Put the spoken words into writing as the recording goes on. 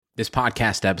This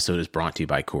podcast episode is brought to you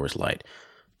by Coors Light.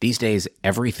 These days,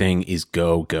 everything is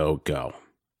go, go, go.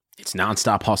 It's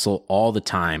nonstop hustle all the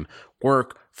time.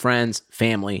 Work, friends,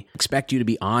 family expect you to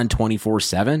be on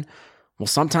 24/7. Well,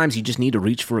 sometimes you just need to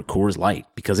reach for a Coors Light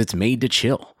because it's made to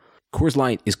chill. Coors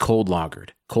Light is cold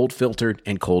lagered, cold filtered,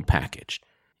 and cold packaged.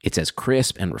 It's as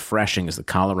crisp and refreshing as the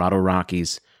Colorado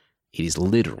Rockies. It is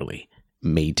literally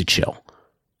made to chill.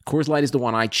 Coors Light is the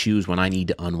one I choose when I need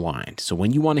to unwind. So when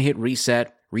you want to hit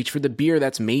reset, reach for the beer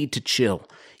that's made to chill.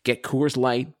 Get Coors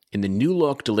Light in the new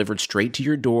look delivered straight to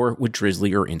your door with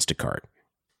Drizzly or Instacart.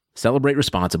 Celebrate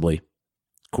responsibly.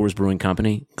 Coors Brewing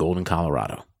Company, Golden,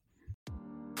 Colorado.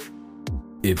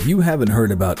 If you haven't heard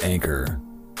about Anchor,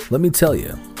 let me tell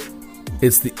you,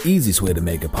 it's the easiest way to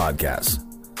make a podcast.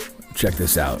 Check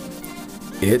this out.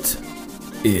 It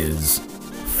is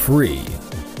free.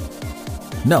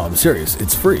 No, I'm serious.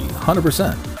 It's free,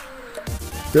 100%.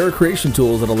 There are creation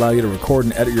tools that allow you to record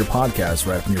and edit your podcast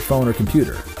right from your phone or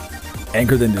computer.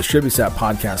 Anchor then distributes that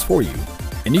podcast for you,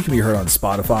 and you can be heard on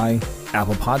Spotify,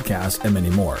 Apple Podcasts, and many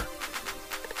more.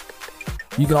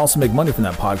 You can also make money from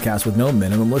that podcast with no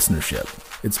minimum listenership.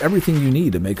 It's everything you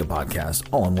need to make a podcast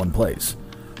all in one place.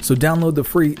 So download the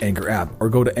free Anchor app or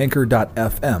go to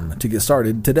anchor.fm to get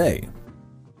started today.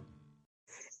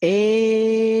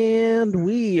 And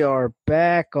we are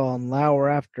back on Lauer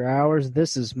After Hours.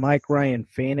 This is Mike Ryan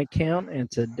Fan Account,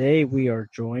 and today we are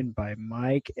joined by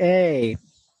Mike A.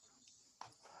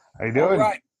 How you doing? All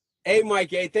right. Hey,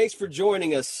 Mike A., thanks for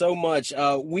joining us so much.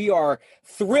 We are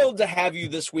thrilled to have you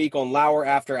this week on Lauer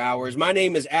After Hours. My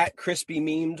name is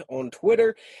 @CrispyMemed on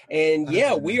Twitter, and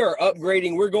yeah, we are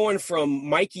upgrading. We're going from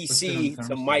Mikey C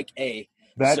to Mike A.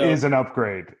 That is an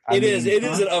upgrade. It is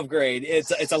an upgrade.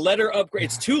 It's a letter upgrade.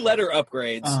 It's 2-letter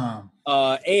upgrades,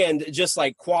 and just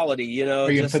like quality, you know.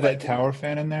 Are you gonna just put like, that tower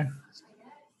fan in there?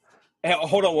 Hey,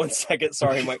 hold on one second.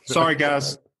 Sorry, Mike. Sorry,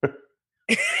 guys.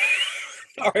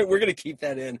 All right, we're gonna keep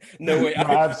that in. No way.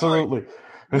 Absolutely.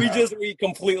 We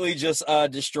completely just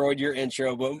destroyed your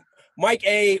intro, but Mike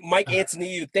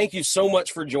Anthony, thank you so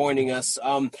much for joining us.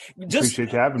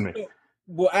 Appreciate you having me.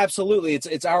 Well, absolutely.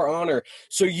 It's our honor.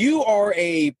 So you are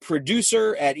a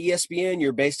producer at ESPN.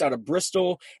 You're based out of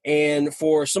Bristol. And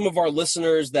for some of our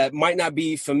listeners that might not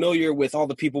be familiar with all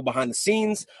the people behind the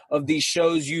scenes of these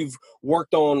shows, you've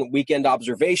worked on Weekend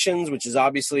Observations, which is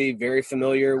obviously very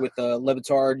familiar with the Le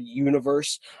Batard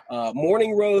universe,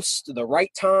 Morning Roast, The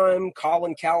Right Time,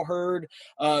 Colin Cowherd.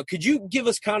 Could you give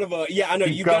us kind of I know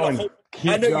you got a whole.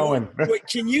 Keep going.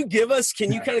 Can you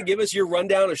kind of give us your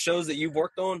rundown of shows that you've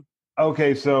worked on?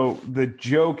 Okay, so the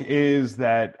joke is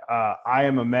that I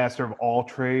am a master of all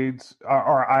trades,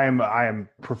 or I am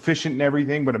proficient in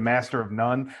everything, but a master of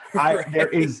none. There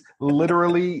is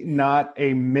literally not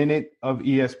a minute of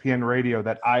ESPN radio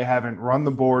that I haven't run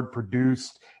the board,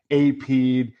 produced,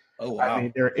 AP'd. Oh, wow. I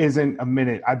mean, there isn't a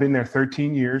minute. I've been there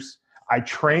 13 years. I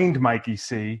trained Mikey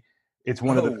C. It's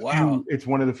one of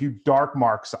the few dark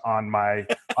marks on my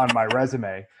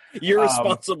resume. You're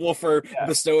responsible for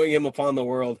bestowing him upon the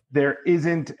world. There is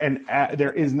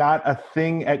not a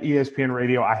thing at ESPN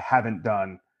Radio I haven't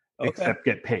done except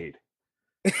get paid.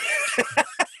 Man,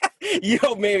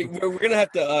 we're gonna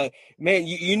have to.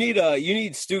 You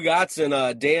need Stu Gatz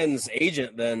and Dan's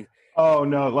agent then. Oh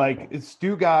no, like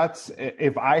Stu Gatz.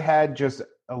 If I had just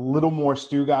a little more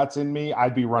Stu Gatz in me,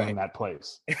 I'd be running that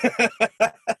place.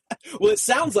 Well, it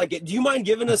sounds like it. Do you mind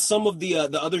giving us some of the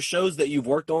other shows that you've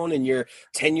worked on in your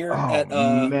tenure at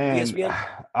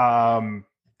ESPN?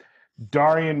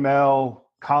 Darian Mel,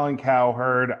 Colin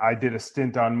Cowherd. I did a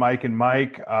stint on Mike and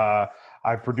Mike. I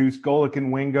produced Golic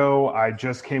and Wingo. I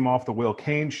just came off the Will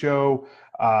Kane show.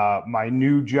 My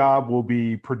new job will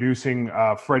be producing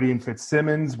Freddie and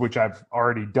Fitzsimmons, which I've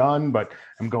already done, but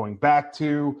I'm going back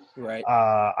to. Right.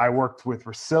 I worked with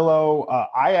Rosillo.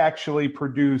 I actually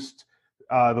produced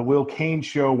the Will Kane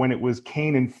show when it was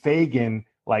Kane and Fagan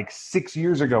like 6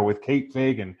 years ago with Kate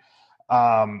Fagan.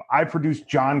 I produced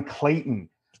John Clayton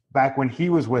back when he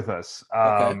was with us.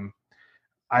 Okay.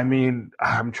 I mean,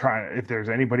 I'm trying, if there's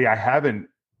anybody I haven't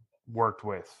worked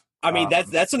with. I mean,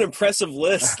 that's an impressive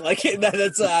list. Like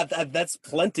that's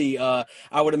plenty. I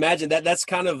would imagine that's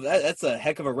a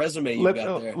heck of a resume you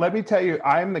got there. Let me tell you,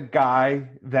 I'm the guy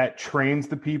that trains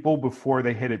the people before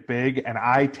they hit it big, and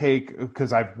I take,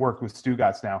 because I've worked with Stu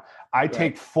Gatz now, I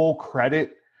take full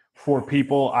credit for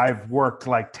people I've worked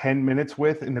like 10 minutes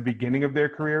with in the beginning of their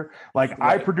career. Like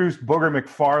I produced Booger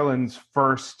McFarland's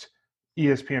first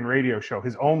ESPN radio show,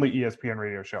 his only ESPN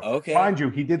radio show. Okay. Mind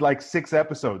you, he did like 6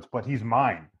 episodes, but he's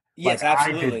mine. Yes, Like, I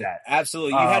absolutely. did that.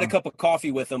 Absolutely. You had a cup of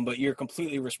coffee with him, but you're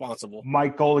completely responsible.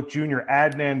 Mike Golick Jr.,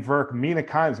 Adnan Verk, Mina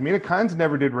Kimes. Mina Kimes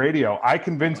never did radio. I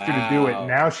convinced her to do it. Wow.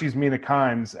 Now she's Mina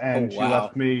Kimes, and Oh, she wow.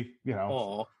 left me,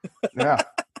 Aw. yeah,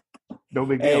 no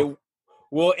big deal. Hey,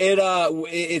 well,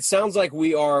 it sounds like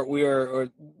we are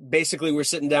basically we're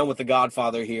sitting down with the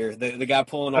Godfather here, the guy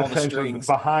pulling all the Essentially, strings.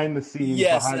 behind the scenes.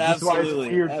 Yes, This is why absolutely,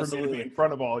 it's weird for me to absolutely. be in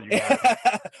front of all you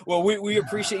guys. Well, we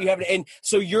appreciate you having it. And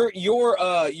so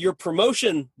your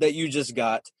promotion that you just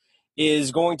got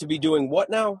is going to be doing what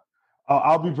now?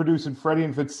 I'll be producing Freddie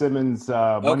and Fitzsimmons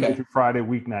Monday Okay. through Friday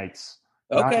weeknights,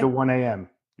 Okay. 9 to 1 a.m.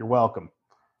 You're welcome.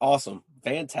 Awesome.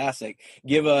 Fantastic.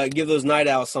 Give those night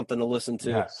owls something to listen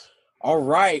to. Yes. All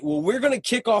right. Well, we're going to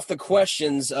kick off the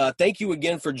questions. Thank you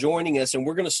again for joining us. And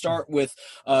we're going to start with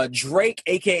Drake,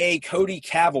 a.k.a. Cody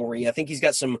Cavalry. I think he's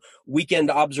got some weekend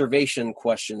observation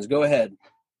questions. Go ahead.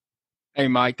 Hey,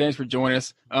 Mike, thanks for joining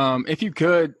us. If you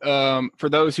could, for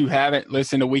those who haven't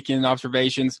listened to Weekend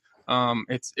Observations,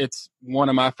 it's one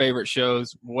of my favorite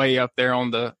shows, way up there on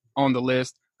the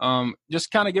list. Just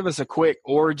kind of give us a quick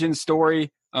origin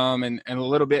story, and a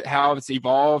little bit how it's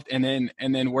evolved, and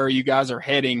then where you guys are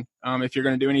heading. If you're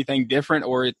going to do anything different,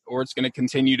 or it's going to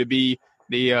continue to be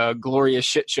the glorious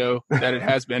shit show that it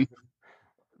has been.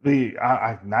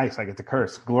 Nice. I get to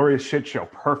curse. Glorious shit show.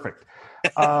 Perfect.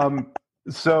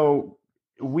 So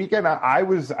Weekend, I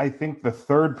was, I think, the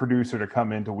third producer to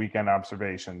come into Weekend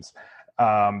Observations.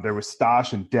 There was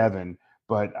Stosh and Devin,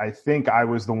 but I think I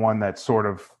was the one that sort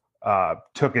of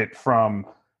took it from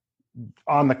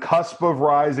on the cusp of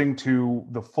rising to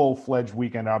the full-fledged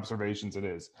Weekend Observations it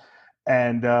is.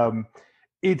 And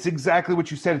it's exactly what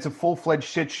you said. It's a full-fledged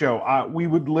shit show. We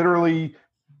would literally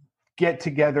get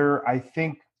together, I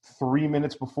think, 3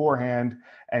 minutes beforehand,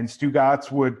 and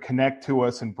Stugotz would connect to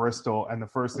us in Bristol, and the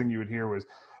first thing you would hear was,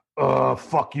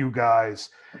 fuck you guys.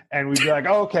 And we'd be like,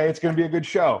 oh, okay, it's going to be a good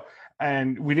show.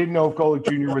 And we didn't know if Golick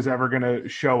Jr. was ever going to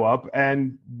show up.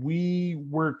 And we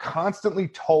were constantly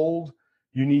told,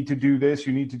 you need to do this,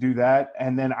 you need to do that.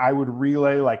 And then I would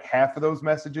relay like half of those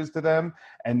messages to them,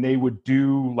 and they would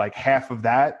do like half of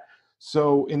that.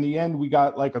 So in the end, we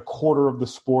got like a quarter of the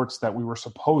sports that we were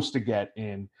supposed to get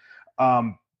in.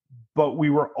 But we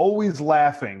were always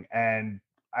laughing. And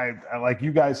I like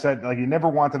you guys said, like you never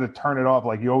wanted to turn it off.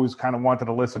 Like you always kind of wanted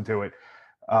to listen to it.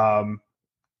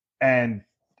 And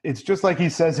it's just like he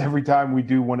says every time we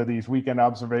do one of these Weekend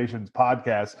Observations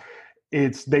podcasts,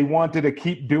 they wanted to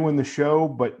keep doing the show,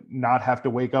 but not have to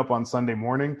wake up on Sunday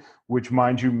morning, which,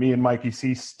 mind you, me and Mikey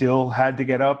C still had to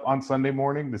get up on Sunday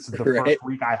morning. This is the first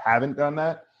week I haven't done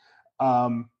that.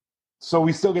 So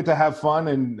we still get to have fun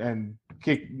and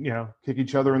kick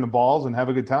each other in the balls and have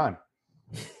a good time.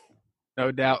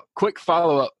 No doubt. Quick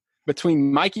follow-up.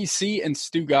 Between Mikey C and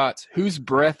Stugotz, whose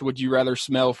breath would you rather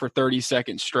smell for 30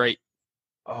 seconds straight?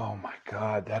 Oh, my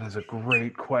God. That is a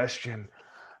great question.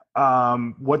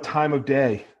 What time of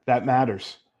day? That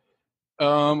matters.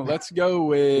 Let's go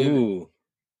with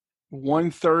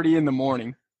 1:30 in the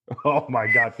morning. Oh, my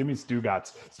God. Give me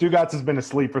Stugotz. Stugotz has been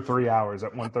asleep for 3 hours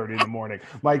at 1:30 in the morning.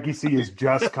 Mikey C is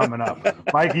just coming up.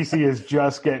 Mikey C is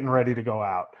just getting ready to go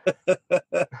out.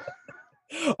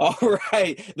 All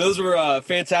right. Those were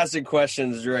fantastic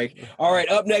questions, Drake. All right.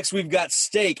 Up next, we've got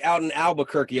Steak out in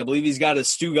Albuquerque. I believe he's got a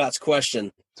Stugotz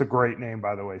question. It's a great name,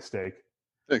 by the way, Steak.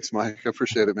 Thanks, Mike. I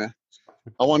appreciate it, man.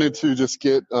 I wanted to just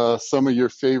get some of your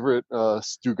favorite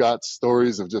Stugotz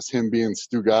stories of just him being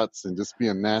Stugotz and just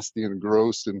being nasty and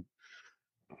gross and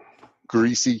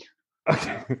greasy.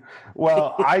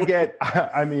 Well, I get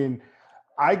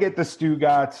the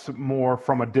Stugotz more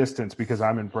from a distance because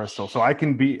I'm in Bristol. So I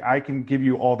can give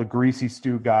you all the greasy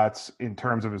Stugotz in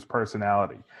terms of his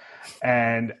personality.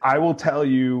 And I will tell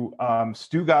you,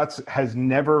 Stugotz has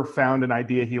never found an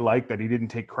idea he liked that he didn't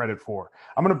take credit for.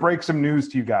 I'm going to break some news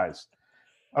to you guys.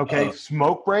 Okay,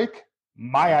 Smoke Break,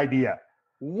 my idea.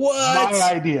 What?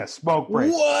 My idea, Smoke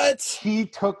Break. What? He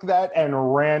took that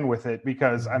and ran with it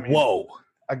because, I mean, whoa.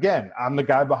 Again, I'm the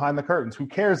guy behind the curtains. Who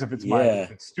cares if it's my idea?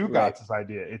 If it's Stugotz's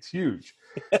idea. It's huge.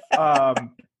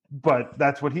 But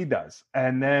that's what he does.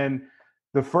 And then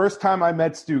the first time I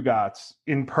met Stugotz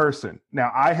in person,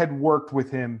 now I had worked with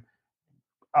him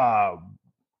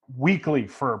weekly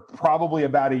for probably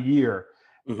about a year.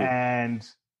 Mm-hmm. And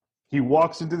he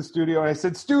walks into the studio and I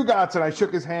said, Stugotz, and I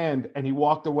shook his hand and he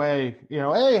walked away,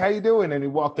 hey, how you doing? And he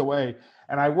walked away.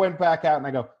 And I went back out and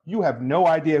I go, you have no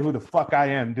idea who the fuck I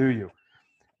am, do you?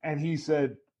 And he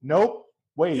said, nope.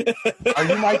 Wait, are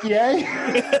you Mikey A?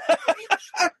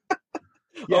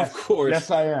 Yes, of course. Yes,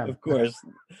 I am. Of course.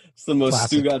 It's the most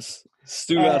Stugotz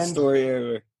story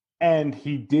ever. And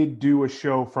he did do a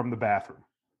show from the bathroom.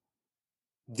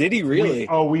 Did he really?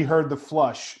 We heard the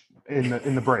flush in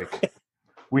the break.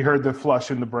 We heard the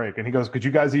flush in the break, and he goes, "Could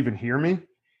you guys even hear me?"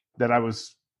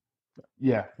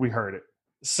 Yeah, we heard it.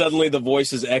 Suddenly, the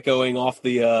voice is echoing off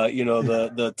the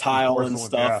the tile and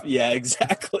stuff. Yeah,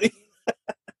 exactly.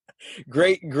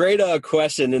 Great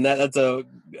question, and that's a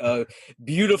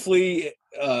beautifully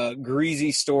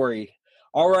greasy story.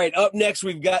 All right, up next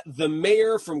we've got the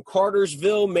mayor from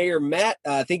Cartersville, Mayor Matt.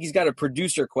 I think he's got a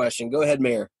producer question. Go ahead,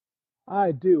 Mayor.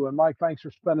 I do, and Mike, thanks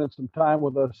for spending some time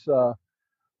with us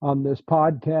on this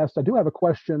podcast. I do have a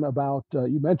question about,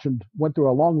 you went through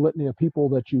a long litany of people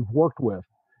that you've worked with.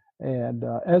 And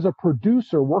as a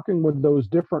producer working with those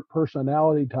different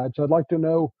personality types, I'd like to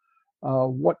know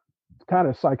what kind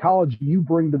of psychology you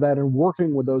bring to that and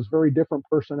working with those very different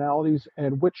personalities,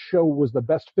 and which show was the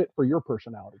best fit for your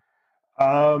personality.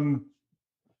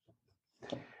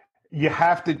 You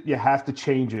have to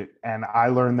change it, and I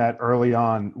learned that early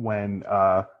on when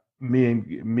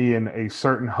me and a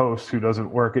certain host who doesn't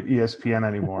work at ESPN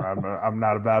anymore. I'm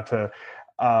not about to.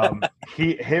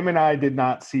 Him and I did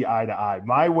not see eye to eye.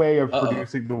 My way of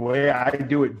producing, the way I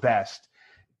do it best,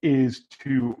 is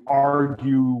to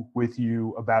argue with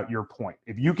you about your point.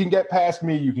 If you can get past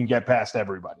me, you can get past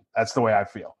everybody. That's the way I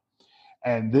feel.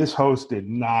 And this host did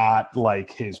not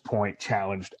like his point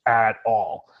challenged at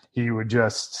all. He would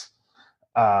just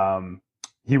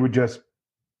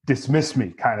dismiss me,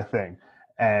 kind of thing,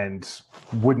 and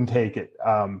wouldn't take it.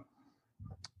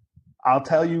 I'll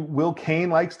tell you, Will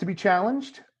Cain likes to be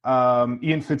challenged.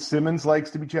 Ian Fitzsimmons likes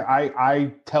to be challenged.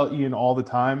 I tell Ian all the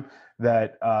time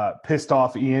that pissed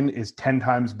off Ian is 10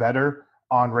 times better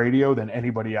on radio than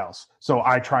anybody else. So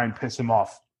I try and piss him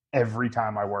off every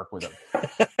time I work with him.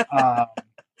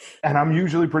 And I'm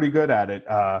usually pretty good at it.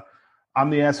 I'm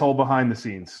the asshole behind the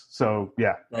scenes. So,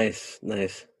 yeah. Nice.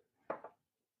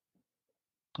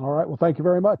 All right. Well, thank you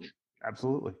very much.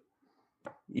 Absolutely.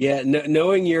 Yeah,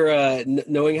 knowing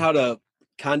knowing how to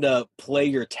kind of play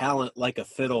your talent like a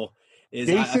fiddle is.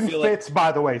 Jason Fitz,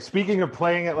 by the way, speaking of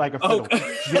playing it like a fiddle,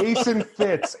 Jason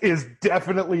Fitz is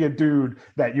definitely a dude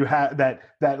that you have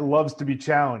that loves to be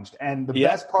challenged. And the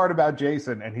best part about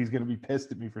Jason, and he's going to be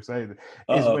pissed at me for saying it,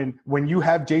 is when you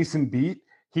have Jason beat,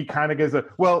 he kind of gives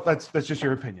well, that's just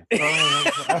your opinion.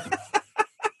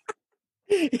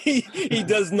 He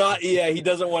does not. Yeah, he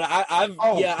doesn't want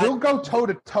to. He'll go toe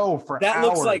to toe for that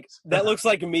hours. That looks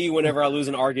like me whenever I lose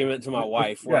an argument to my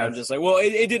wife, where I'm just like, well,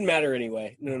 it didn't matter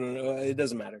anyway. No, it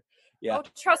doesn't matter. Yeah. Oh,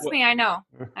 trust me, I know.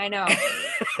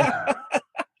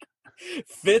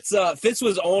 Fitz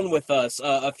was on with us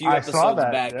a few episodes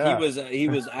back. Yeah. He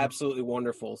was absolutely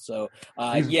wonderful. So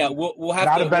we'll have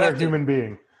not a better human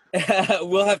being.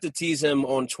 We'll have to tease him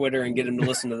on Twitter and get him to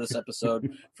listen to this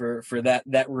episode for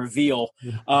that reveal.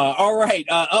 All right.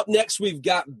 Up next, we've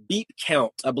got Beep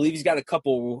Count. I believe he's got a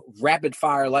couple rapid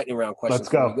fire lightning round questions. Let's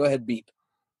go. Go ahead, Beep.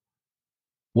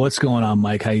 What's going on,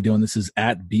 Mike? How you doing? This is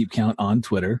at Beep Count on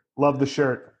Twitter. Love the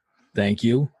shirt. Thank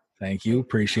you.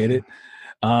 Appreciate it.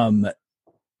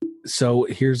 So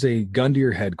here's a gun to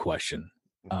your head question.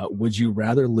 Would you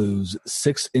rather lose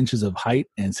 6 inches of height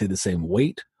and stay the same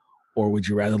weight, or would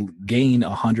you rather gain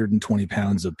 120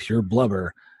 pounds of pure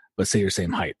blubber but stay your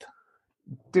same height?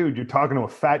 Dude, you're talking to a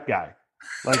fat guy.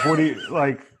 Like, what do you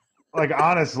like?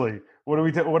 Honestly, what are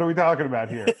we talking about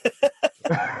here?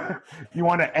 You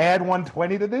want to add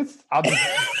 120 to this? I'll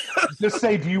just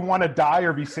say, do you want to die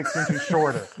or be 6 inches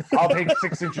shorter? I'll take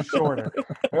 6 inches shorter.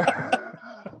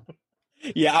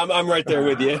 Yeah, I'm right there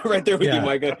with you. Right there with you,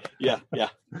 Micah. Yeah.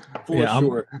 For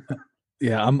sure.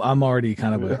 I'm already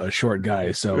kind of a short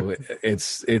guy, so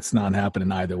it's not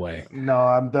happening either way.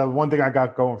 No, the one thing I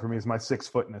got going for me is my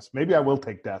 6-footness. Maybe I will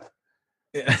take death.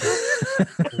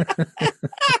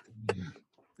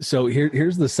 So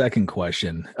here's the second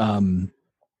question.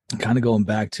 Kind of going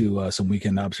back to some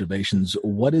weekend observations.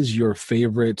 What is your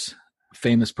favorite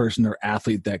famous person or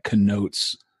athlete that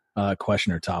connotes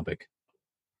question or topic?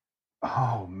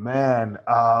 Oh man,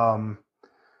 I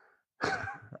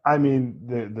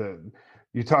mean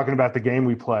you're talking about the game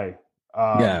we play.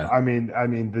 Yeah. I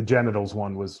mean the genitals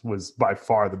one was by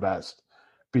far the best,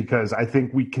 because I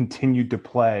think we continued to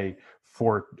play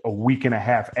for a week and a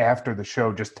half after the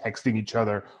show, just texting each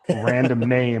other random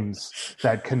names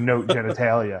that connote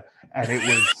genitalia,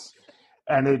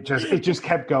 and it just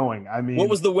kept going. I mean, what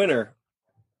was the winner?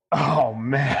 Oh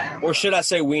man, or should I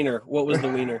say wiener? What was the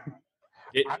wiener?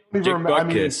 I don't even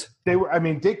remember.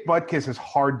 Dick Butkus is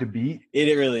hard to beat.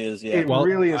 It really is. Yeah, it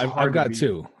really is. I've got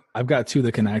two. I've got two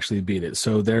that can actually beat it.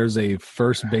 So there's a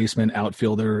first baseman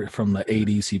outfielder from the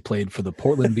 80s. He played for the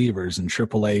Portland Beavers in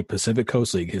AAA Pacific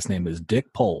Coast League. His name is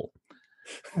Dick Pole.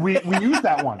 We used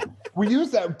that one. We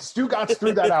used that. Stugotz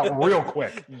threw that out real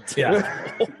quick.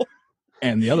 Yeah.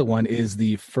 And the other one is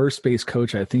the first base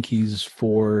coach. I think he's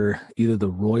for either the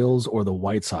Royals or the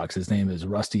White Sox. His name is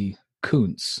Rusty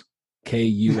Kuntz.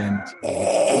 Kuntz.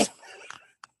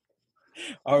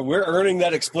 Oh, we're earning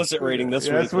that explicit rating this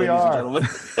week. Yes, we ladies and are. gentlemen.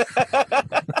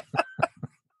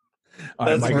 All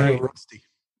right, That's Mike. great. Rusty.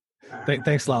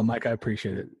 Thanks a lot, Mike. I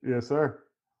appreciate it. Yes, sir.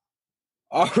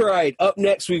 All right. Up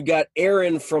next, we've got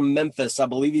Aaron from Memphis. I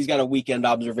believe he's got a weekend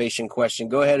observation question.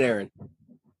 Go ahead, Aaron.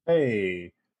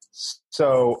 Hey,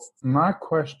 so my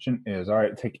question is, all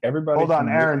right, take everybody. Hold on, from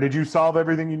Aaron. Did you solve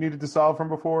everything you needed to solve from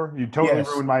before? You totally Yes.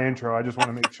 ruined my intro. I just want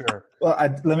to make sure. Well,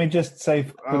 let me just say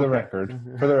for Okay. the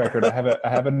record, I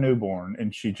have a newborn,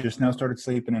 and she just now started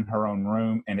sleeping in her own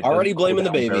room, and it Already doesn't cool blaming the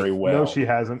down baby. Very well. No, she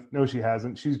hasn't. No, she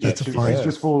hasn't. She's That's just fine. she's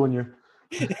just fooling you.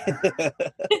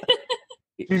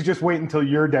 She's just waiting until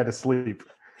you're dead asleep.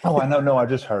 Oh, I know. No, I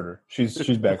just heard her. She's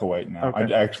back awake now.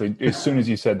 Okay. I actually, as soon as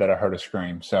you said that, I heard a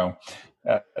scream. So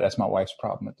that's my wife's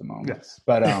problem at the moment. Yes.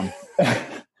 But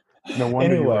No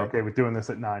wonder you were Anyway. okay with doing this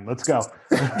at 9. Let's go.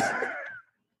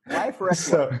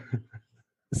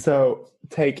 so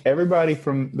take everybody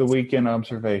from the weekend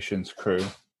observations crew,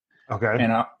 Okay.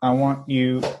 and I want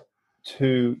you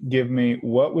to give me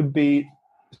what would be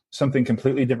something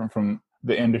completely different from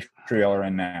the industry y'all are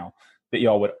in now that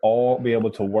y'all would all be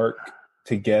able to work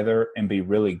together and be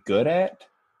really good at,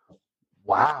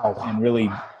 Wow. and really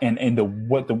and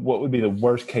what would be the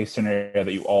worst case scenario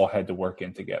that you all had to work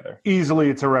in together? Easily,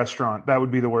 it's a restaurant. That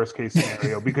would be the worst case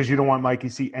scenario because you don't want Mikey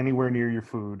C anywhere near your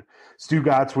food.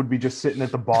 Stugotz would be just sitting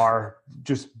at the bar,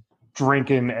 just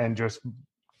drinking and just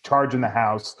charging the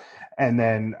house. And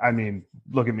then, I mean,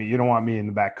 look at me. You don't want me in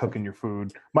the back cooking your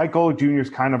food. Mike Golick Jr. is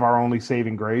kind of our only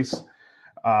saving grace.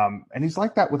 And he's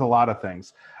like that with a lot of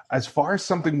things. As far as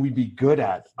something we'd be good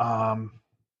at,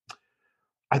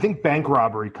 I think bank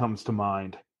robbery comes to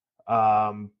mind.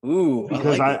 Ooh,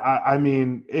 Because I like it. I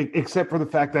mean, except for the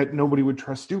fact that nobody would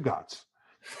trust Stugotz.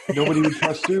 Nobody would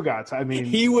trust Stugotz. I mean,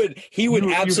 He would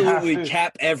you'd absolutely have to-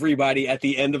 cap everybody at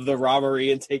the end of the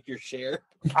robbery and take your share.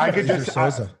 I could Mr. just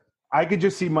Sosa. I could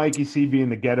just see Mikey C being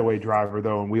the getaway driver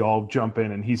though, and we all jump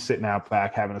in, and he's sitting out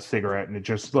back having a cigarette, and it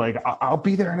just like I'll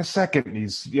be there in a second. And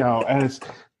he's and it's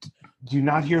do you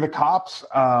not hear the cops?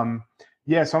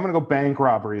 Yeah, so I'm gonna go bank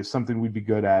robbery is something we'd be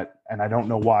good at, and I don't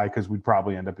know why because we'd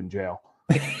probably end up in jail.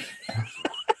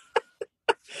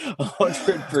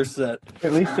 100%.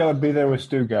 At least y'all would be there with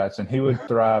Stugotz, and he would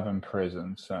thrive in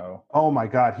prison. So Oh my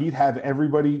God, he'd have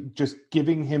everybody just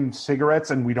giving him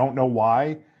cigarettes, and we don't know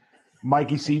why.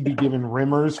 Mikey C be giving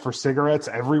rimmers for cigarettes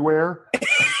everywhere,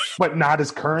 but not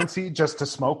as currency, just to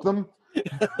smoke them.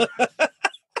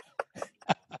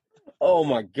 Oh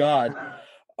my God.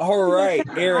 All right,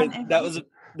 Aaron, that was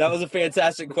a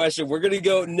fantastic question. We're going to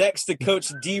go next to Coach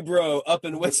Debro up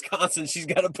in Wisconsin. She's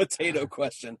got a potato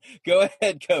question. Go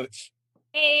ahead, Coach.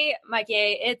 Hey, Mikey.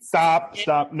 It's Stop.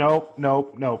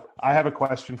 Nope. I have a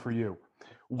question for you.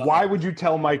 Why would you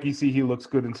tell Mikey C he looks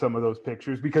good in some of those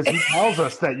pictures? Because he tells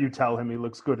us that you tell him he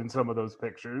looks good in some of those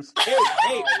pictures.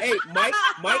 Hey, Mike.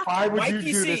 Why would you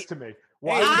Mikey do C. this to me?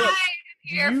 Why? Hey, I'm look,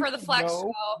 here Do for the flex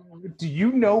you show. Do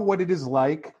you know what it is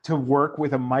like to work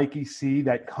with a Mikey C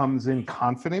that comes in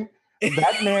confident?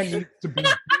 That man needs to be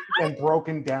beaten and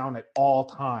broken down at all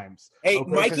times. Hey,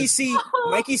 Okay, Mikey 'cause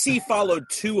Mikey C followed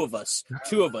two of us.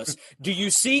 Do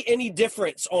you see any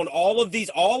difference on all of the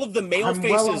male I'm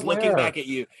well faces looking aware. back at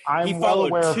you? I'm He well followed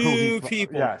aware of who two he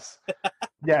people.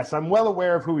 Yes, I'm well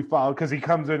aware of who he followed because he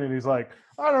comes in and he's like,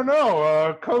 I don't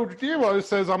know, Coach Devo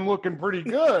says I'm looking pretty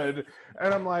good.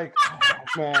 And I'm like, oh,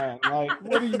 man, like,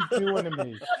 what are you doing to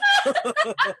me?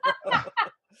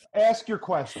 Ask your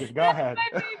question. Go ahead.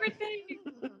 My favorite thing.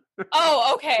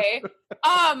 Oh, okay.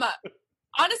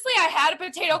 Honestly, I had a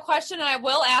potato question and I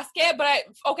will ask it, but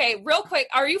okay, real quick.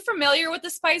 Are you familiar with the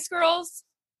Spice Girls?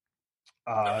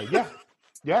 Yeah,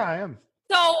 I am.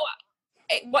 So,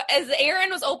 as Aaron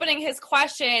was opening his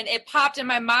question, it popped in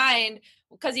my mind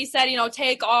because he said,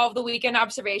 take all of the weekend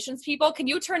observations people. Can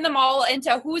you turn them all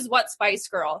into who's what Spice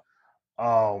Girl?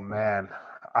 Oh, man.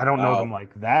 I don't know them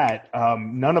like that.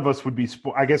 None of us would be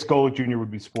I guess Golick Jr.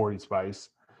 would be Sporty Spice.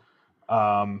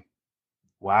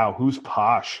 Wow, who's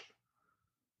posh?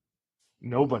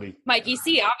 Nobody. Mikey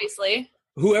C, obviously.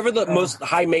 Whoever the most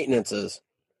high maintenance is.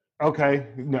 Okay.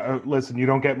 No, listen, you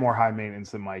don't get more high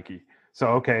maintenance than Mikey. So,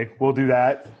 okay, we'll do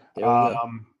that. There we go.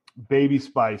 Baby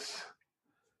Spice.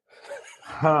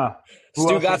 Huh. Who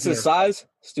else is Stugotz' there? size?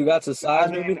 Stugotz' size,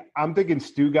 I mean, maybe? I'm thinking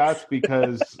Stugotz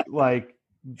because, like,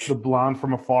 the blonde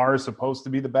from afar is supposed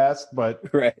to be the best, but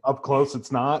Right. up close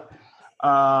it's not.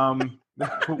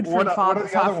 what are the far other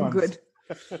from ones? good.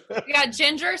 We got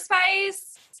ginger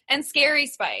spice and scary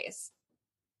spice.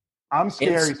 I'm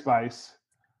Scary Spice.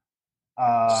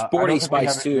 Sporty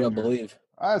Spice too, I believe.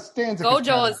 Stanzik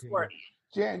Gojo is sporty.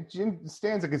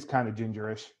 Stanzik is kind of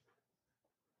gingerish.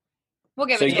 We'll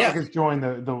give So, it to yeah. you. Stanzik joined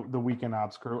the Weekend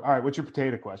Ops crew. All right, what's your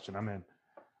potato question? I'm in.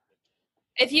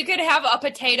 If you could have a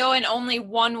potato in only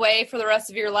one way for the rest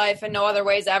of your life and no other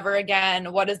ways ever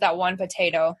again, what is that one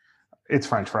potato? It's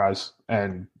French fries,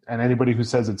 and anybody who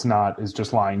says it's not is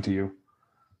just lying to you.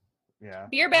 Yeah.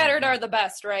 Beer battered are the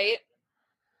best, right?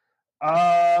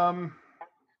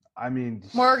 I mean,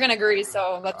 Morgan agrees,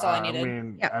 so that's all I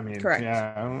needed. I mean, correct.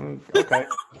 yeah, okay.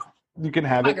 You can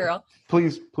have My it. girl.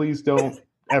 Please don't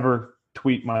ever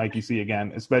tweet Mikey C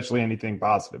again, especially anything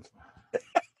positive.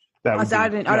 I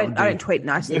don't tweet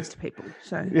niceness to people,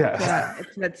 so Yeah.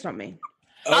 that's not me.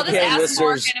 I'll just Okay, ask listeners.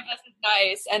 Morgan if this is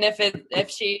nice, and if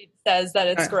she says that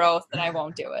it's gross, then I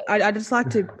won't do it. I just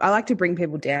like to bring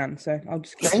people down, so I'll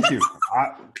just keep Thank you.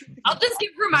 I'll just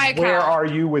give her my account. Where are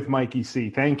you with Mikey C?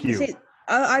 Thank you. See,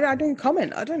 I don't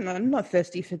comment. I don't know. I'm not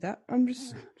thirsty for that. I'm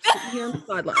just sitting here on the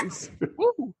sidelines.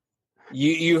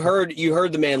 You heard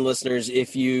the man, listeners.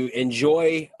 If you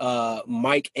enjoy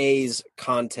Mike A's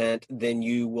content, then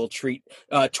you will tweet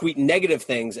negative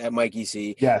things at Mikey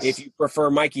C. Yes. If you prefer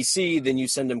Mikey C, then you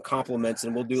send him compliments,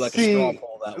 and we'll do like a straw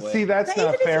poll that way. See, that's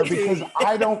not fair because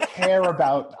I don't care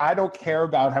about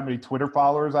how many Twitter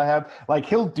followers I have. Like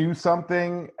he'll do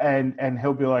something and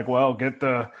he'll be like, "Well, get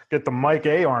the Mike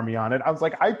A army on it." I was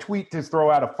like, I tweet to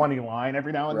throw out a funny line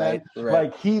every now and then. Right.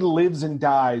 Like he lives and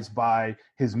dies by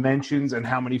his mentions and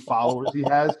how many followers he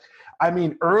has. I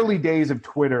mean, early days of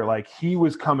Twitter, like he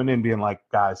was coming in being like,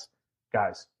 guys,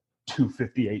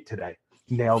 258 today,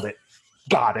 nailed it,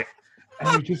 got it.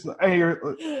 And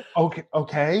you're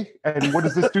okay. And what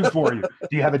does this do for you?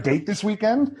 Do you have a date this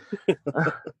weekend?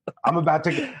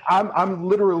 I'm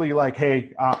literally like,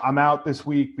 hey, I'm out this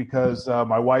week because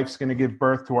my wife's going to give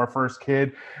birth to our first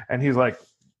kid. And he's like,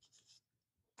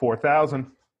 4,000.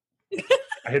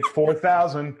 I hit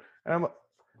 4,000. And I'm like,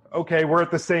 okay, we're at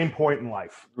the same point in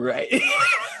life. Right.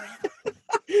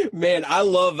 Man, I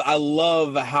love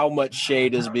how much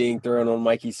shade is being thrown on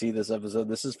Mikey C this episode.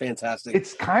 This is fantastic.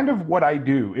 It's kind of what I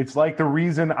do. It's like the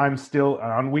reason I'm still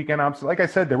on Weekend Ops. Like I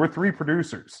said, there were 3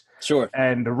 producers. Sure.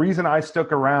 And the reason I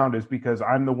stuck around is because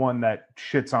I'm the one that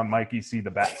shits on Mikey C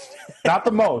the best. Not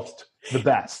the most, the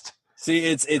best. See,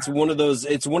 it's one of those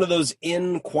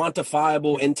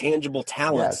inquantifiable, intangible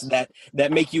talents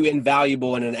that make you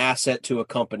invaluable and an asset to a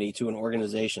company, to an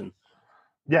organization.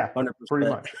 Yeah, 100%. pretty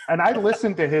much. And I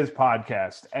listened to his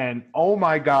podcast, and oh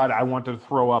my God, I wanted to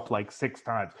throw up like 6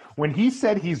 times. When he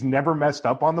said he's never messed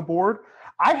up on the board,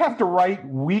 I have to write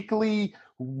weekly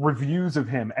reviews of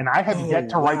him, and I have yet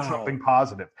to write something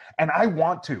positive. And I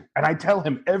want to. And I tell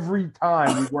him every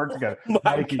time we work together,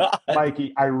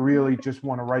 Mikey, I really just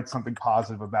want to write something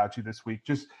positive about you this week.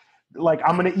 Just like,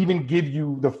 I'm going to even give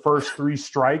you the first 3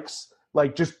 strikes.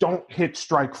 Like, just don't hit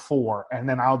strike 4, and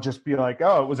then I'll just be like,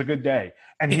 oh, it was a good day.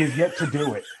 And he has yet to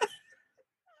do it.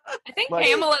 I think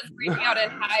Pamela's freaking out in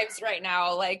hives right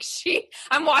now. Like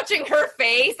I'm watching her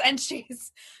face, and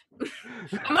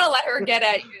I'm gonna let her get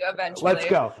at you eventually. Let's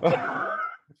go.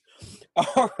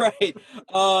 All right.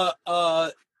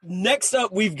 Next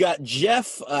up, we've got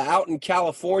Jeff out in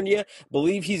California. I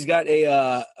believe he's got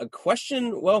a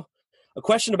question. Well, a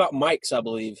question about mics, I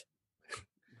believe.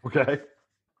 Okay.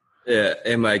 Yeah.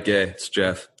 Hey, Mike. It's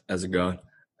Jeff. How's it going?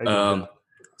 Hey,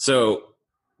 so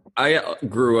I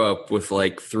grew up with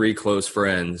like 3 close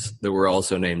friends that were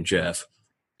also named Jeff.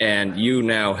 And you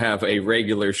now have a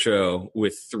regular show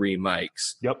with 3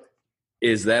 mics. Yep.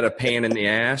 Is that a pain in the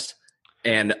ass?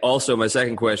 And also my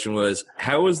second question was,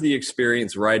 how was the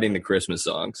experience writing the Christmas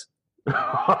songs?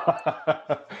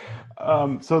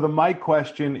 So the mic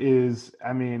question is,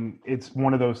 I mean, it's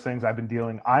one of those things I've been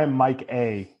dealing. I am Mike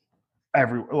A.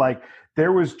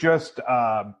 There was just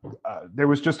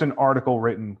an article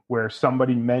written where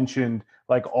somebody mentioned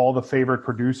like all the favorite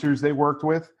producers they worked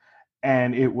with,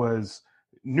 and it was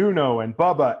Nuno and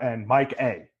Bubba and Mike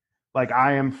A. Like,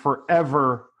 I am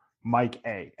forever Mike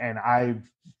A. And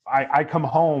I come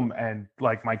home and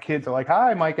like my kids are like,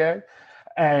 hi, Mike A.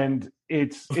 And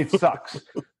it sucks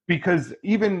because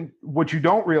even what you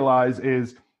don't realize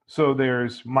is, so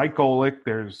there's Mike Golick,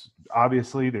 there's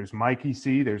Mikey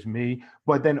C, there's me,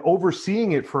 but then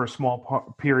overseeing it for a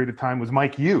small period of time was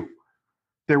Mike U.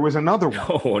 There was another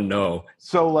one. Oh no!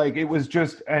 So like it was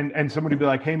just, and somebody be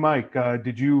like, "Hey Mike,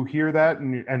 did you hear that?"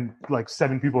 And like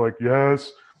 7 people like,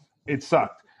 "Yes." It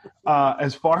sucked.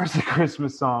 As far as the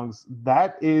Christmas songs,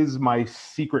 that is my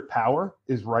secret power,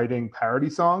 is writing parody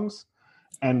songs.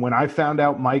 And when I found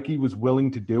out Mikey was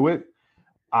willing to do it,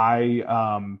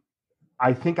 I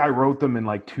think I wrote them in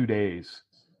like 2 days.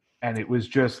 And it was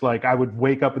just like I would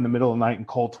wake up in the middle of the night in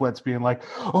cold sweats being like,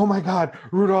 oh my God,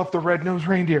 Rudolph the Red-Nosed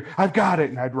Reindeer, I've got it.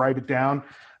 And I'd write it down.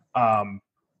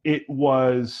 It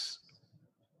was,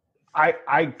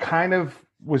 I kind of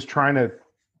was trying to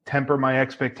temper my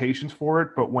expectations for it.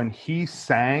 But when he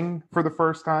sang for the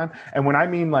first time, and when I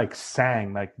mean like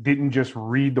sang, like didn't just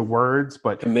read the words,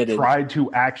 but Committed. tried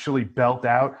to actually belt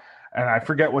out. And I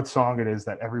forget what song it is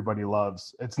that everybody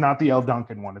loves. It's not the El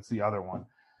Duncan one. It's the other one.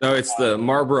 No, it's the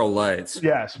Marlboro Lights.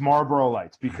 Yes, Marlboro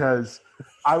Lights, because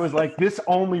I was like, this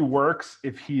only works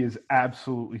if he is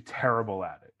absolutely terrible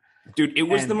at it. Dude, it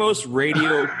was the most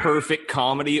radio perfect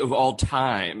comedy of all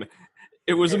time.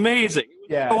 It was amazing.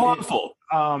 Yeah, so awful.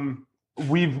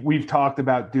 We've talked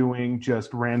about doing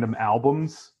just random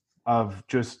albums of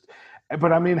just,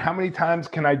 but I mean, how many times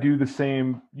can I do the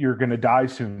same "you're gonna die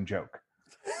soon" joke?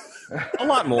 A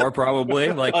lot more,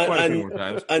 probably. Like quite a few more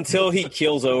times. Until he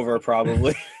kills over,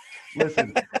 probably.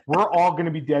 Listen, we're all going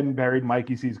to be dead and buried.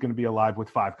 Mikey C is going to be alive with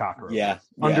 5 cockroaches. Yeah,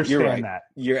 Understand you're right. that.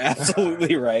 You're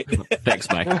absolutely right. Thanks,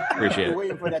 Mike. Appreciate We're it.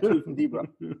 waiting for that tweet from Debra.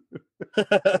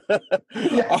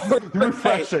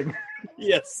 Refreshing.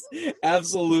 Yes,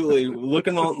 absolutely.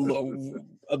 Looking on,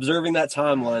 observing that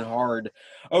timeline hard.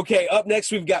 Okay, up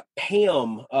next we've got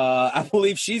Pam. I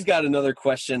believe she's got another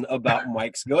question about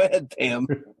Mike's. Go ahead, Pam.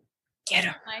 Get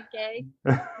her. Okay.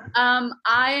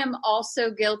 I am also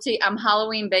guilty. I'm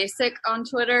Halloween Basic on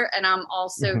Twitter, and I'm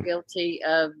also guilty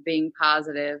of being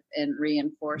positive and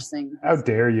reinforcing. How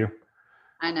dare you?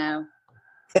 I know.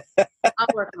 I'll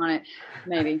work on it,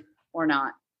 maybe, or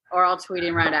not. Or I'll tweet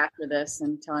him right after this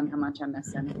and tell him how much I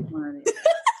miss him. One of these.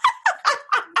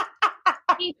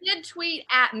 He did tweet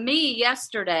at me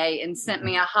yesterday and sent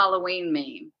me a Halloween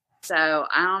meme. So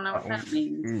I don't know what that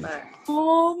means, but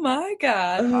Oh my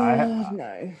God.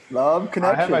 No. Love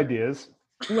connection. I have ideas.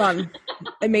 Run.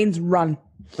 It means run.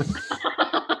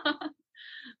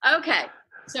 okay.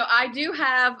 So I do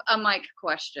have a Mike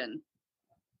question.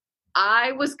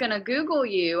 I was going to Google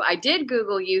you. I did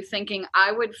Google you thinking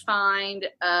I would find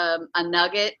a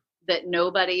nugget that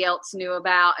nobody else knew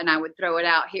about and I would throw it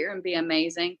out here and be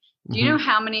amazing. Do you know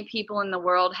how many people in the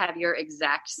world have your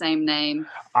exact same name?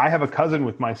 I have a cousin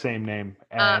with my same name,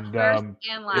 and first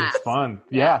and last. it's fun.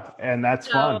 Yeah, and that's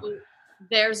fun.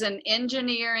 There's an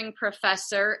engineering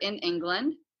professor in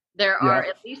England. There are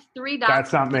at least 3 doctors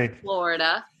That's not me. in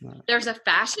Florida. There's a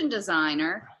fashion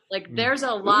designer. Like, there's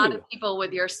a lot of people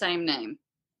with your same name.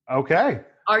 Okay.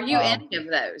 Are you any of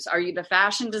those? Are you the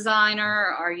fashion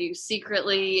designer? Are you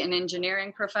secretly an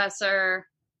engineering professor?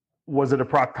 Was it a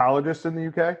proctologist in the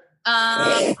UK?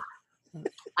 I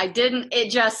didn't. It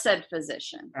just said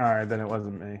physician. All right, then it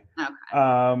wasn't me.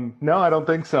 Okay. No, I don't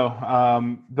think so.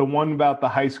 The one about the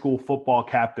high school football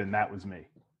captain, that was me.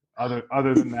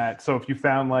 Other than that, so if you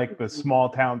found like the small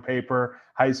town paper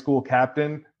high school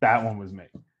captain, that one was me.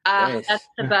 Nice. That's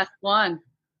the best one.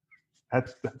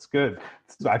 That's good.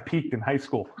 I peaked in high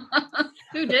school.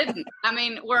 Who didn't? I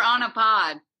mean, we're on a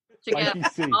pod together. Mikey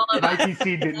C. All of us. Mikey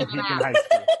C didn't peak in high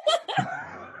school.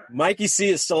 Mikey C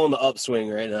is still on the upswing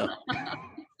right now.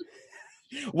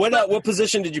 What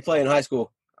position did you play in high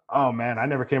school? Oh man, I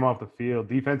never came off the field.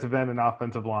 Defensive end and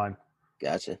offensive line.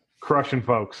 Gotcha. Crushing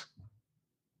folks.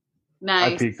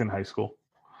 Nice. I peaked in high school.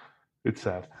 It's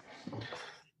sad.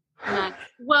 Nice.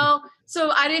 Well,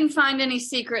 so I didn't find any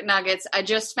secret nuggets. I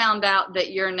just found out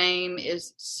that your name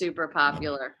is super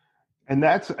popular. And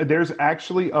there's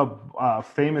actually a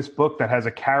famous book that has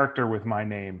a character with my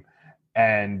name,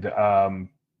 and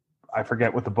I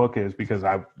forget what the book is because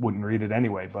I wouldn't read it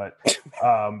anyway. But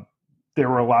there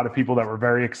were a lot of people that were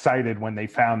very excited when they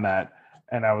found that,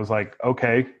 and I was like,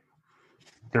 okay,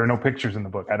 there are no pictures in the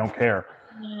book. I don't care.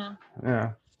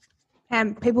 Yeah.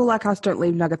 And people like us don't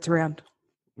leave nuggets around.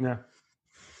 Yeah.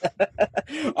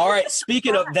 All right.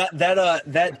 Speaking of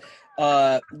that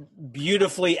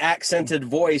beautifully accented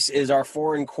voice is our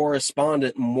foreign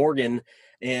correspondent, Morgan,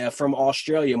 from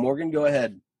Australia. Morgan, go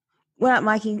ahead. Well,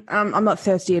 Mikey, I'm not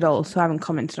thirsty at all, so I haven't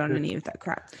commented on any of that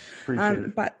crap.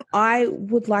 But I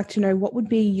would like to know, what would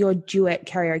be your duet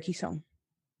karaoke song?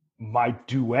 My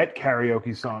duet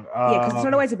karaoke song? Yeah, because it's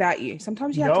not always about you.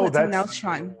 Sometimes you have to let someone else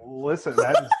shine. Listen,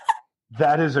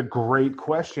 that is a great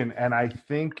question, and I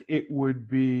think it would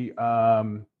be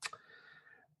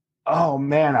oh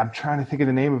man, I'm trying to think of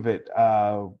the name of it.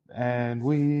 And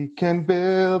we can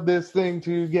build this thing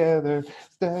together.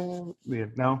 No,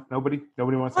 nobody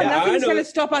wants to. Nothing's going to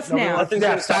stop us now.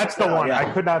 Yes, that's the one.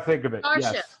 I could not think of it.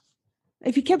 Starship. Yes.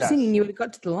 If you kept singing, you would have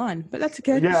got to the line, but that's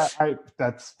okay. Yeah,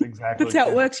 that's exactly. That's how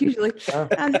it works usually.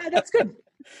 And that's good.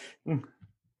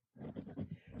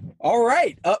 All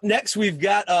right. Up next, we've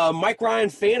got Mike Ryan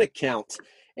fan account,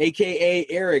 a.k.a.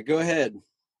 Eric. Go ahead.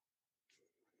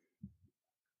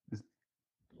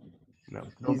 No,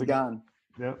 he's gone.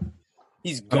 Yep.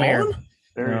 He's gone?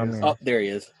 There he is. Oh, there he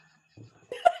is.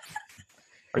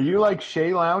 Are you like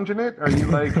Shea lounging it? Are you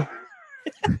like...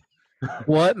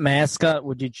 What mascot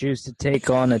would you choose to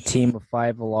take on a team of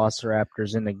 5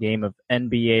 Velociraptors in a game of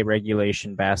NBA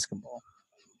regulation basketball?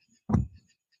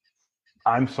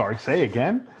 I'm sorry, say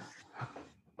again?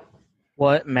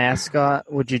 What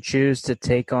mascot would you choose to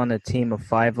take on a team of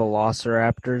 5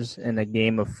 Velociraptors in a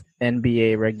game of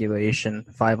NBA regulation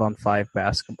 5-on-5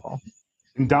 basketball?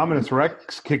 Indominus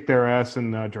Rex kicked their ass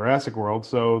in Jurassic World,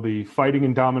 so the fighting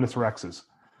Indominus Rexes.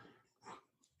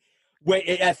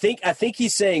 Wait, I think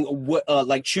he's saying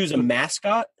like choose a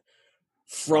mascot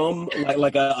from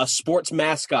like a sports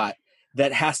mascot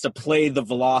that has to play the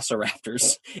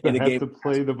Velociraptors in a game. To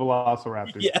play the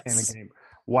Velociraptors yes. in a game.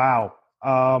 Wow.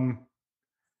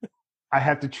 I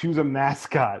have to choose a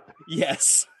mascot.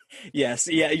 Yes. Yes.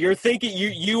 Yeah. You're thinking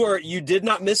you did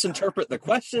not misinterpret the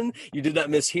question. You did not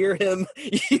mishear him.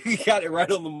 You got it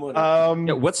right on the money.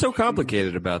 Yeah, what's so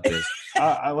complicated about this?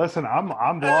 Listen, I'm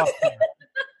lost.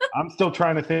 I'm still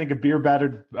trying to think if beer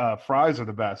battered fries are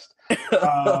the best.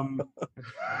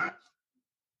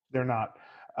 They're not.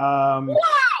 Wow.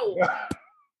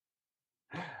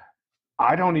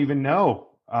 I don't even know.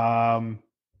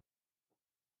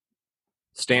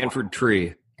 Stanford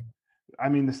tree. I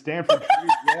mean, the Stanford tree.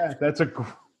 Yeah, that's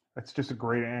just a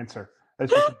great answer.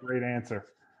 That's just a great answer.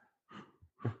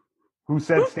 Who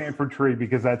said Stanford tree?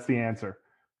 Because that's the answer.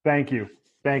 Thank you.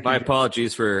 Thank you. My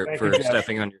apologies for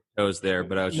stepping on your toes there,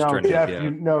 but I was just trying to Jeff, help you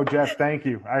out. No, Jeff, thank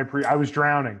you. I was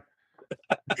drowning.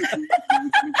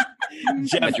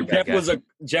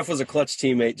 Jeff was a clutch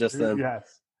teammate just then.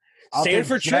 Yes.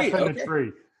 Stanford tree. Okay.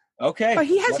 Tree. Okay. Oh,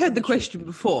 he has heard the question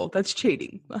before. That's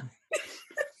cheating.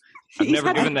 I've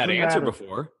never given that answer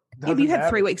before. Yeah, you had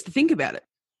 3 weeks to think about it.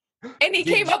 And he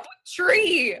came up with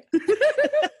tree.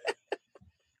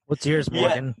 What's yours,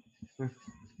 Morgan? Yeah.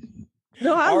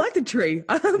 No, I like the tree.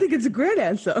 I don't think it's a great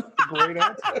answer. Great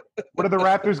answer. What are the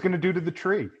Raptors going to do to the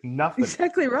tree? Nothing.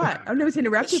 Exactly right. I've never seen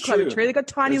a raptor climb a tree. They got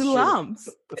tiny little arms.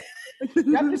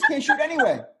 Raptors can't shoot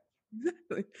anyway.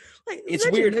 Exactly. Like, It's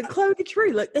imagine weird. they're climbing a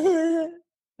tree like.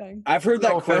 Thing. I've heard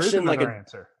that Well, there is question like another a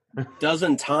answer.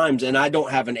 dozen times, and I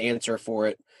don't have an answer for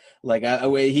it. Like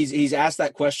he's asked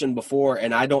that question before,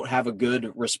 and I don't have a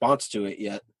good response to it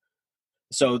yet.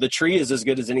 So the tree is as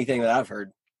good as anything that I've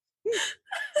heard.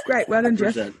 Great, well done,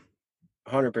 Jeff.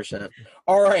 100%.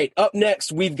 All right, up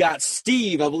next we've got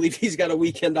Steve. I believe he's got a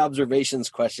weekend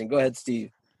observations question. Go ahead, Steve.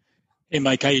 Hey,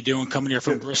 Mike, how you doing? Coming here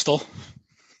from Bristol.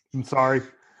 I'm sorry.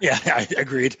 Yeah, I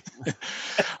agreed.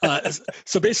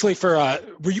 So basically,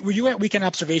 were you at weekend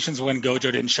observations when Gojo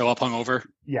didn't show up hungover?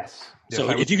 Yes. So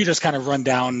if you could just kind of run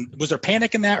down, was there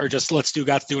panic in that, or just let's do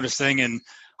God's doing his thing and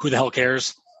who the hell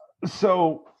cares?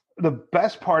 So the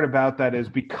best part about that is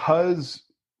because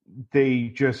they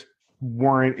just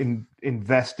weren't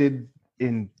invested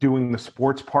in doing the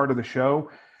sports part of the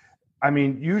show. I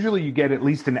mean, usually you get at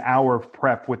least an hour of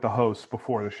prep with the hosts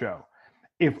before the show.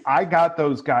 If I got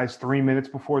those guys 3 minutes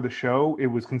before the show, it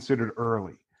was considered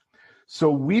early. So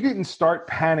we didn't start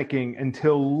panicking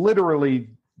until literally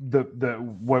the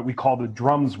what we call the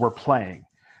drums were playing.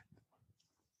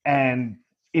 And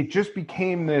it just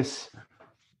became this,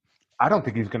 I don't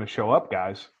think he's going to show up,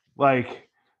 guys. Like,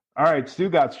 all right,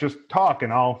 Stugotz, just talk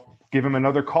and I'll give him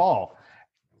another call.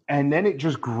 And then it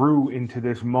just grew into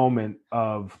this moment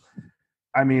of,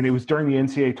 I mean, it was during the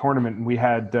NCAA tournament, and we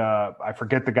had, I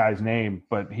forget the guy's name,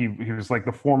 but he was like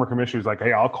the former commissioner. He was like,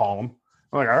 hey, I'll call him.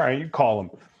 I'm like, all right, you call him.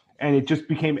 And it just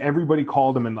became everybody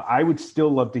called him, and I would still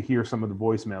love to hear some of the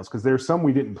voicemails because there's some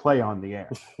we didn't play on the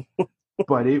air.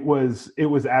 But it was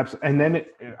absolutely. And then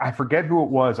I forget who it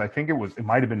was. I think it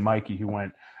might have been Mikey who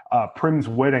went, Prim's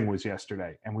wedding was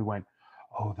yesterday. And we went,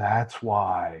 oh, that's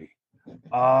why.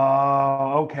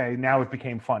 Oh, okay. Now it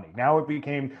became funny. Now it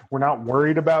became, we're not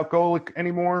worried about Golic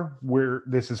anymore.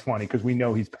 This is funny because we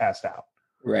know he's passed out.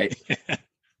 Right. All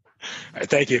right,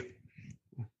 thank you.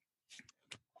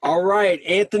 All right,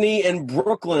 Anthony in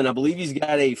Brooklyn. I believe he's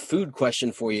got a food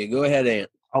question for you. Go ahead, Ant.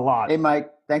 A lot. Hey,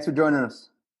 Mike. Thanks for joining us.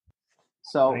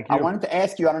 So I wanted to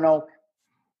ask you, I don't know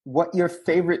what your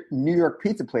favorite New York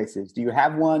pizza place is. Do you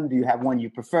have one? Do you have one you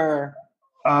prefer?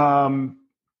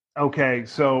 Okay,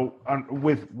 so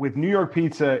with New York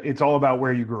pizza, it's all about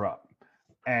where you grew up.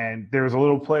 And there's a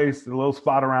little place, a little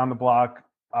spot around the block,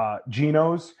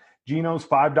 Gino's. Geno's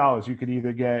 $5. You could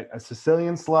either get a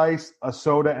Sicilian slice, a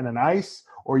soda, and an ice,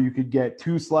 or you could get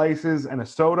 2 slices and a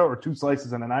soda, or 2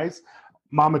 slices and an ice.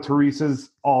 Mama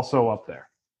Teresa's also up there.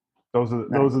 Those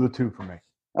are the 2 for me.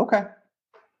 Okay,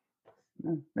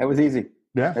 that was easy.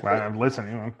 Yeah, I'm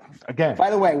listening. Again. By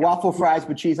the way, waffle fries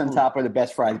with cheese on top are the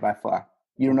best fries by far.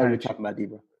 You don't know what you're talking about,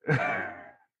 Debra.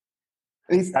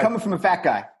 He's coming from a fat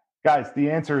guy. Guys,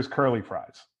 the answer is curly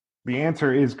fries. The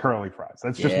answer is curly fries.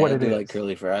 That's just what it is. Like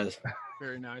curly fries.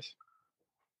 Very nice.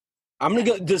 I'm gonna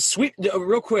go. Does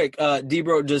real quick,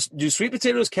 Debra? Do sweet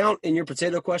potatoes count in your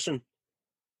potato question?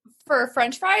 For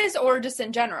French fries or just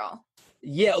in general?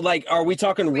 Yeah, like, are we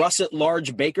talking russet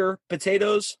large baker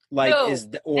potatoes? Like, no,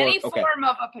 any form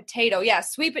of a potato. Yeah,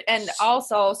 and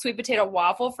also sweet potato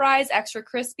waffle fries, extra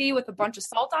crispy with a bunch of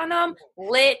salt on them.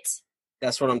 Lit.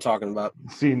 That's what I'm talking about.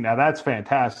 See, now that's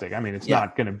fantastic. I mean, it's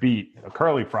not going to beat a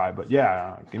curly fry, but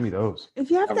yeah, give me those. If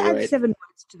you have to add 7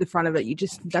 words to the front of it,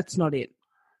 that's not it.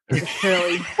 It's a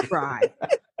curly fry.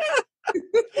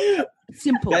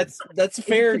 Simple. That's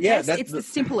fair. Yeah, it's the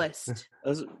simplest.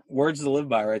 Those words to live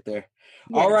by right there.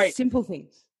 Yeah, all right. Simple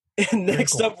things.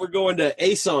 Next up, we're going to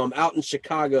ASOM out in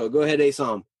Chicago. Go ahead,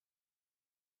 ASOM.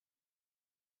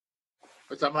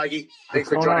 What's up, Mikey? Thanks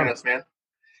for joining us, man.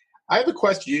 I have a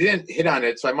question. You didn't hit on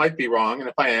it, so I might be wrong. And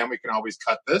if I am, we can always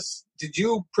cut this. Did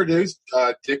you produce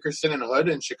Dickerson and Hood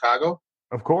in Chicago?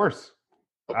 Of course.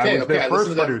 Okay, I was their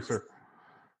first producer.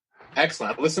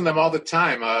 Excellent. I listen to them all the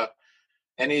time.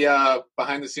 Any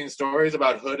behind-the-scenes stories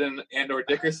about Hood and or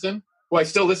Dickerson? Who I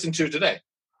still listen to today.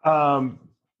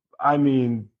 I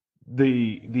mean,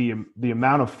 the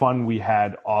amount of fun we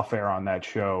had off air on that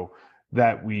show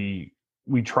that we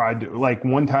tried to, like,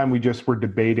 one time we just were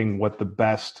debating what the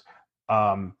best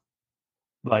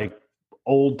like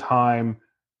old time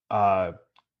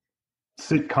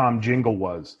sitcom jingle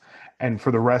was, and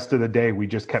for the rest of the day we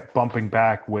just kept bumping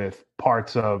back with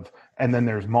parts of And Then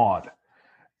There's Maude.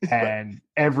 And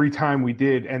every time we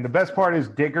did, and the best part is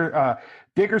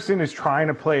Dickerson is trying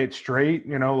to play it straight,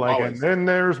 like, always. And then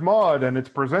there's Maude, and it's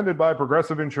presented by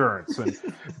Progressive Insurance. And,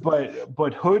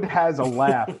 but Hood has a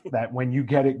laugh that when you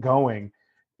get it going,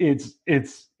 it's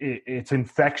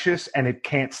infectious and it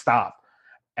can't stop.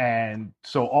 And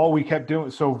so all we kept doing.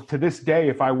 So to this day,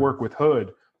 if I work with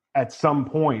Hood, at some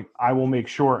point I will make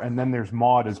sure And Then There's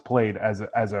Maude is played as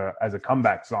a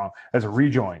comeback song, as a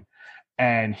rejoin.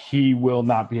 And he will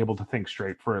not be able to think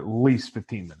straight for at least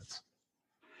 15 minutes.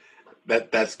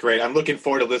 That's great. I'm looking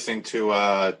forward to listening to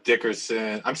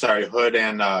Hood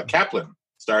and Kaplan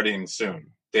starting soon.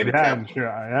 David Kaplan.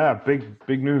 Yeah,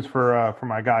 big news for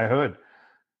my guy Hood.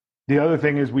 The other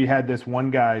thing is we had this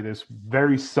one guy, this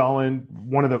very sullen,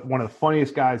 one of the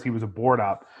funniest guys. He was a board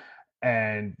op,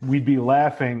 and we'd be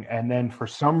laughing, and then for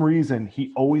some reason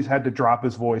he always had to drop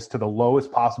his voice to the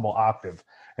lowest possible octave,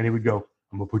 and he would go,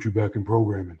 "I'm gonna put you back in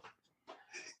programming."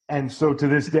 And so to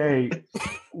this day,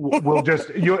 we'll just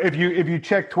if you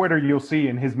check Twitter, you'll see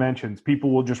in his mentions,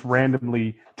 people will just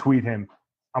randomly tweet him,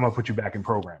 "I'm gonna put you back in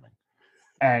programming."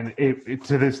 And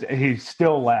to this day, he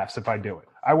still laughs if I do it.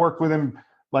 I worked with him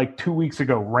like 2 weeks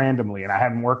ago randomly, and I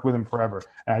haven't worked with him forever.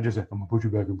 And I just said, "I'm gonna put you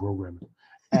back in programming,"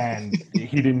 and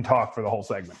he didn't talk for the whole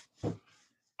segment.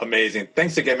 Amazing.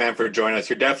 Thanks again, man, for joining us.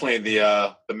 You're definitely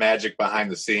the magic behind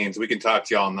the scenes. We can talk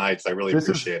to you all night, so I really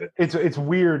appreciate it. It's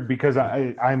weird because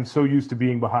I'm so used to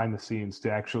being behind the scenes to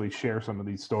actually share some of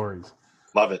these stories.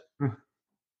 Love it.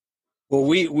 Well,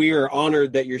 we are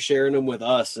honored that you're sharing them with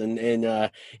us, and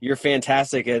you're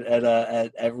fantastic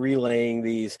at relaying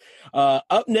these.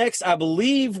 Up next, I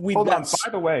believe we've got. On.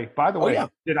 By the way, yeah.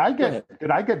 did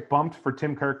I get bumped for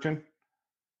Tim Kirkchen?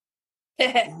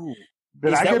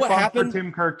 Is that what happened? For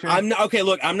Tim Kirkchen? I'm not okay.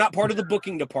 Look, I'm not part of the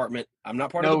booking department. I'm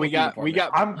not part of the booking department.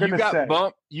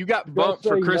 You got bumped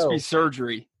for crispy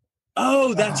surgery.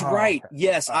 Oh, that's right.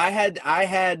 Yes, I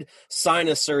had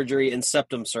sinus surgery and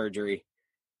septum surgery.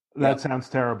 That sounds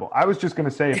terrible. I was just going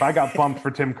to say, if I got bumped for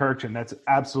Tim Kirkchen, that's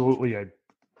absolutely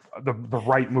the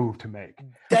right move to make.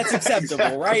 That's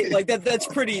acceptable, right? Like that's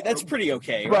pretty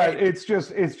okay. But right? it's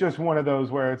just one of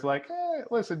those where it's like,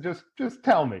 listen, just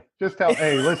tell me.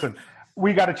 Hey, listen,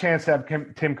 we got a chance to have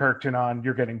Tim Kirkchen on.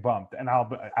 You're getting bumped, and I'll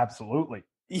absolutely.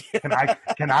 Yeah.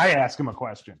 Can I ask him a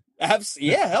question?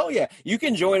 Yeah, hell yeah. You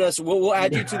can join us. We'll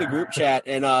add you to the group chat,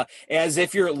 and as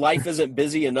if your life isn't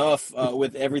busy enough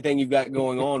with everything you've got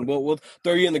going on, we'll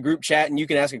throw you in the group chat, and you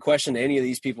can ask a question to any of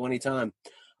these people anytime.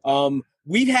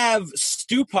 We have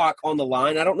Stupak on the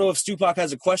line. I don't know if Stupak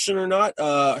has a question or not.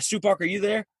 Stupak, are you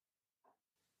there?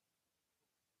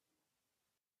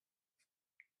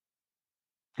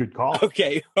 Good call.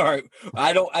 Okay, all right.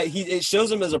 It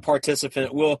shows him as a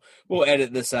participant. We'll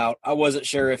edit this out. I wasn't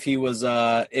sure if he was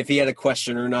if he had a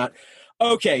question or not.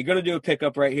 Okay, going to do a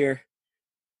pickup right here.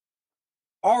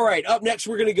 All right, up next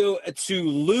we're going to go to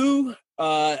Lou,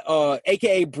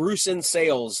 aka Bruce in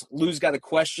Sales. Lou's got a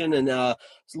question and a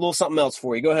little something else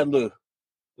for you. Go ahead, Lou.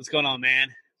 What's going on,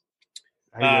 man?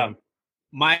 How you doing?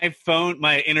 My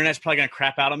internet's probably going to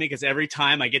crap out on me because every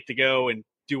time I get to go and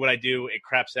do what I do, it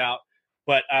craps out.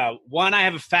 But one, I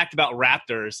have a fact about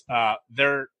raptors.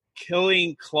 Their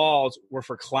killing claws were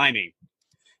for climbing.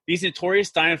 These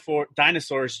notorious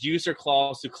dinosaurs use their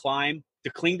claws to cling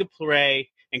to prey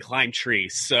and climb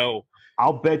trees. So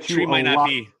I'll bet you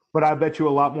but I bet you a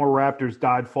lot more raptors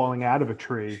died falling out of a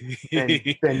tree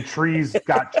than trees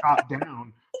got chopped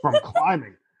down from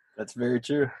climbing. That's very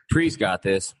true. Trees got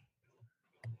this.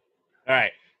 All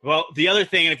right. Well, the other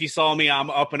thing, and if you saw me, I'm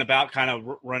up and about, kind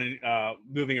of running,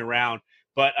 moving around.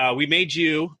 But we made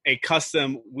you a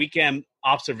custom weekend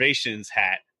observations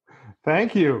hat.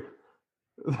 Thank you.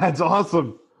 That's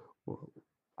awesome.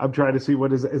 I'm trying to see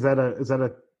what is that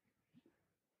a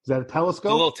telescope? It's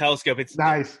a little telescope. It's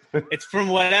nice. It's from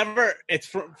whatever. It's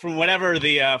from whatever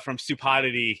the from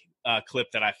Stupidity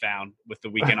clip that I found with the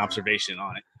weekend observation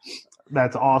on it.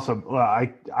 That's awesome. Well,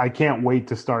 I can't wait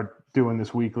to start doing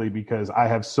this weekly because I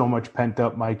have so much pent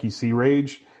up Mikey C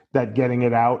rage that getting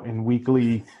it out in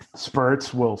weekly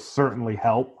spurts will certainly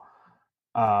help.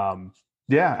 Yeah,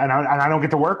 and I don't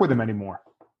get to work with him anymore.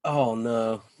 Oh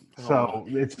no! So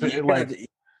it's like,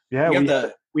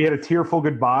 we had a tearful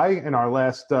goodbye in our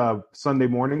last Sunday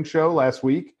morning show last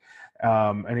week,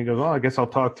 and he goes, "Oh, I guess I'll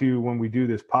talk to you when we do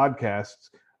this podcast."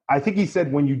 I think he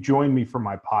said, "When you join me for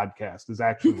my podcast," is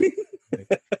actually.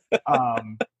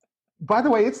 By the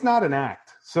way, it's not an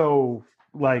act, so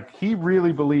like he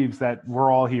really believes that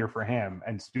we're all here for him,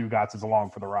 and Stu Gotts is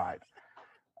along for the ride.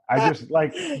 I just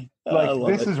like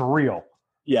this is real.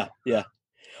 Yeah.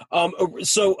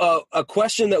 So a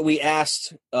question that we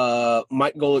asked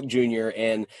Mike Golick Jr.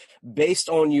 and based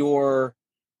on your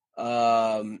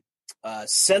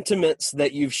sentiments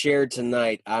that you've shared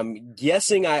tonight, I'm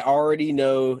guessing I already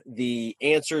know the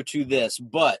answer to this,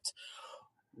 but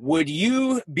would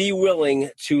you be willing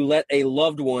to let a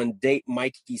loved one date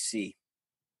Mikey C?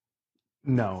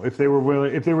 No, if they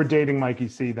were dating Mikey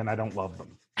C, then I don't love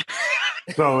them.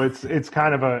 So it's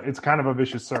kind of a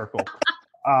vicious circle.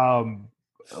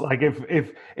 Like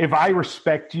if I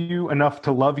respect you enough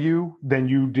to love you, then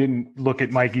you didn't look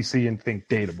at Mikey C and think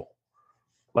dateable.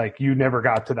 Like you never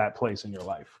got to that place in your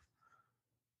life.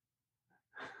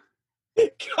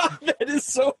 God, that is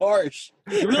so harsh.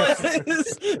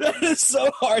 That is so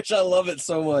harsh. I love it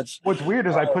so much. What's weird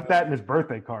is I put that in his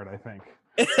birthday card, I think.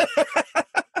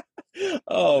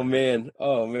 Oh man.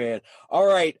 All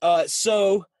right.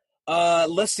 So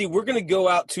let's see. We're going to go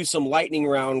out to some lightning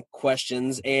round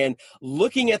questions. And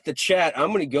looking at the chat, I'm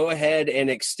going to go ahead and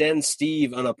extend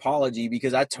Steve an apology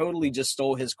because I totally just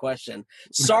stole his question.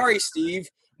 Sorry, Steve.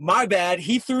 My bad.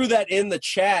 He threw that in the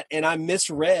chat and I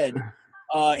misread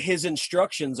his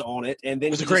instructions on it. And then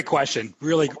it was a great question.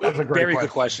 Really, very good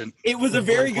question. It was a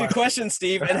very good question,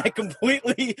 Steve. And I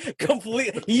completely,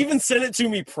 he even sent it to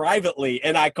me privately.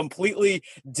 And I completely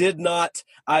did not,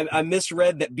 I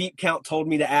misread that beat count told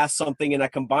me to ask something and I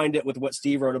combined it with what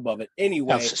Steve wrote above it.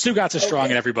 Anyway. No, Stu Gotts is strong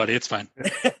in everybody. It's fine.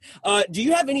 Do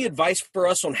you have any advice for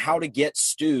us on how to get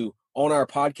Stu on our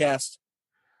podcast?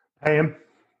 Pay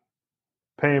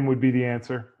him would be the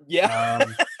answer. Yeah.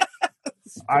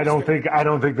 I don't think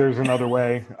there's another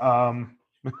way. I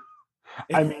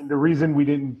mean, the reason we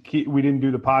didn't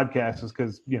do the podcast is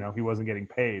because he wasn't getting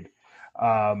paid.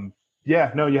 You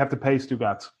have to pay Stu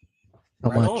Gotts. How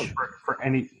much for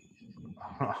any?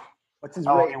 What's his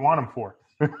How long rate? you want him for?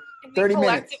 30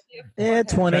 minutes. Yeah,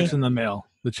 20. Checks in the mail.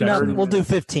 The checks. No, in the we'll mail. do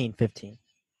 15.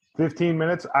 15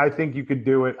 minutes. I think you could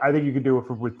do it. I think you could do it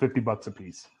with $50 a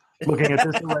piece. Looking at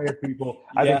this array of people,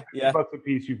 I think $50 a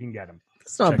piece you can get them.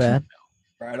 It's not bad.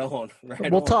 Right on.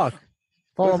 We'll talk.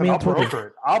 Follow me on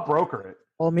Twitter. I'll broker it.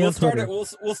 Follow me on Twitter. We'll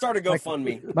start a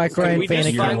GoFundMe. Mike Can Ryan we just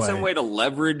Fanek find away. some way to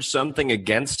leverage something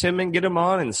against him and get him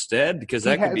on instead? Because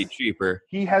that could be cheaper.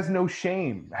 He has no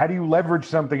shame. How do you leverage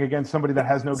something against somebody that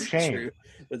has no shame? True.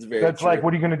 That's very That's true. like,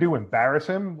 what are you going to do? Embarrass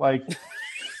him? Like,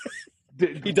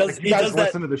 he does. You guys He does that.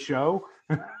 listen to the show.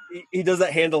 He does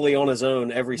that handily on his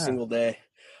own every single day.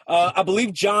 I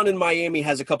believe John in Miami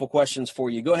has a couple questions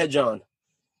for you. Go ahead, John.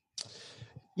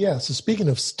 Yeah. So speaking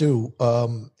of Stu,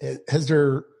 has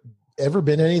there ever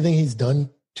been anything he's done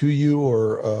to you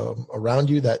or around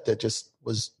you that just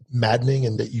was maddening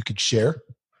and that you could share?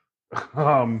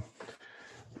 I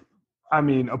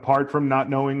mean, apart from not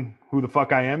knowing who the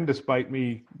fuck I am, despite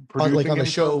me like on the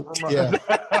show. Yeah.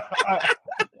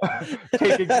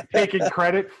 taking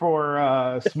credit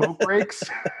for smoke breaks.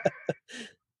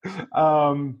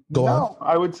 No,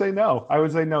 I would say no.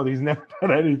 He's never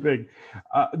done anything.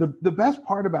 The best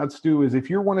part about Stu is if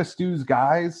you're one of Stu's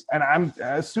guys, and I'm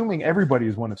assuming everybody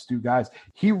is one of Stu's guys,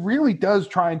 he really does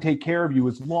try and take care of you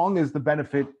as long as the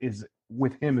benefit is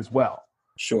with him as well.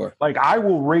 Sure. Like, I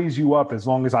will raise you up as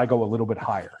long as I go a little bit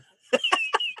higher.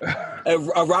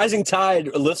 A rising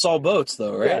tide lifts all boats,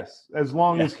 though, right? Yes, as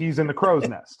long as he's in the crow's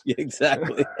nest. Yeah,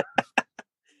 exactly.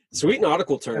 Sweet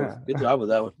nautical term. Yeah. Good job with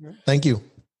that one. Thank you.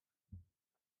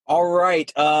 All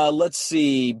right. Let's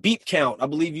see. Beep count. I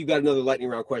believe you got another lightning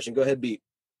round question. Go ahead, Beep.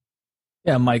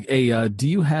 Yeah, Mike. Hey, do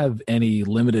you have any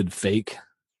limited fake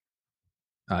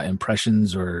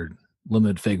impressions or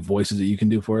limited fake voices that you can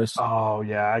do for us? Oh,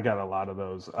 yeah. I got a lot of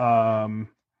those.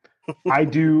 I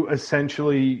do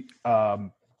essentially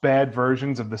bad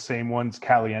versions of the same ones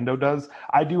Caliendo does.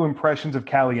 I do impressions of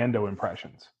Caliendo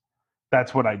impressions.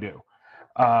 That's what I do.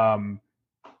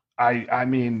 I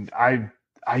mean,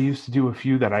 I used to do a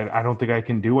few that I don't think I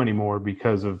can do anymore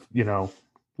because of,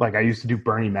 like I used to do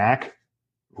Bernie Mac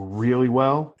really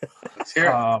well.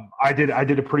 I did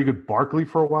a pretty good Barkley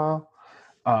for a while.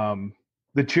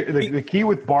 The key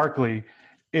with Barkley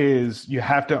is you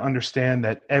have to understand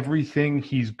that everything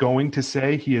he's going to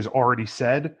say, he has already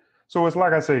said. So it's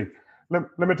like I say,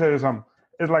 let me tell you something.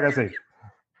 It's like I say.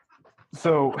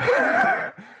 So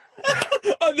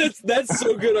oh, that's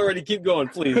so good already. Keep going,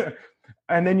 please.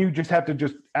 And then you just have to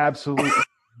just absolutely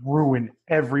ruin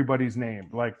everybody's name.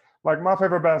 Like my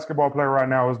favorite basketball player right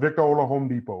now is Victor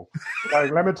Oladipo.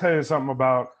 Like, let me tell you something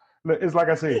about. It's like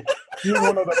I say, he's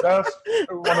one of the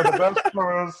best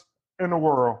players in the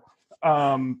world.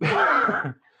 Oh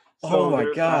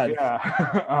my God!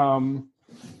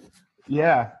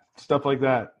 Yeah, stuff like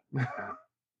that.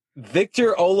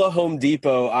 Victor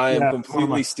Oladipo. I am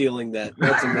completely stealing that.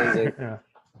 That's amazing. Yeah.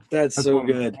 That's so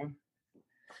good.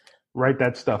 Write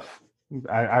that stuff.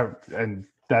 And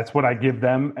that's what I give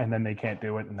them, and then they can't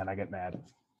do it, and then I get mad.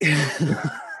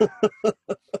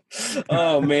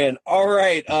 Oh man! All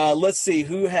right, let's see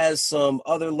who has some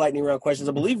other lightning round questions.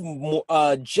 I believe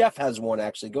Jeff has one.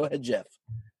 Actually, go ahead, Jeff.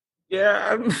 Yeah,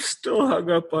 I'm still hung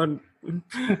up on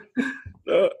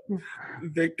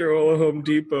Victor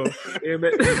Oladipo. Damn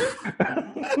it!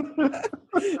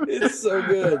 It's so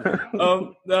good.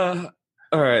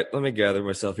 All right, let me gather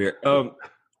myself here. All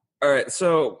right,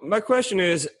 so my question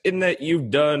is, in that you've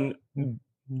done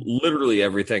literally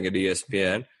everything at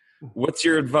ESPN, what's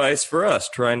your advice for us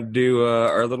trying to do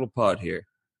our little pod here?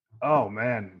 Oh,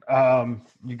 man.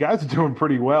 You guys are doing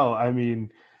pretty well. I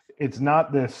mean, it's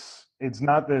not this,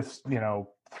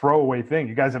 throwaway thing.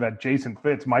 You guys have had Jason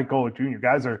Fitz, Mike Golick Jr.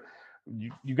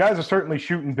 You guys are certainly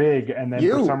shooting big, and then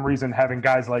for some reason having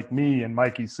guys like me and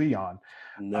Mikey C on.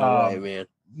 No way, man.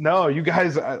 No, you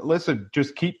guys, listen,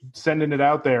 just keep sending it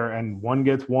out there, and one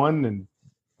gets one, and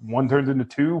one turns into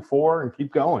 2, 4, and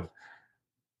keep going.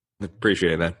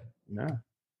 Appreciate that.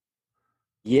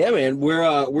 Yeah, man.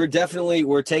 We're definitely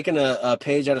taking a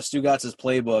page out of Stugatz's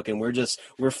playbook, and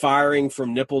we're firing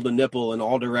from nipple to nipple in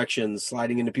all directions,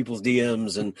 sliding into people's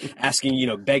DMs and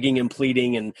asking, begging and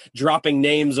pleading, and dropping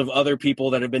names of other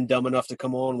people that have been dumb enough to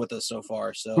come on with us so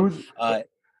far. So,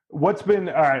 what's been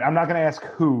all right? I'm not going to ask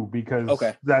who because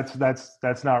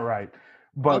that's not right.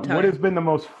 But what has been the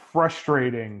most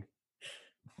frustrating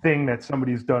thing that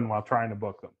somebody's done while trying to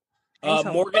book them?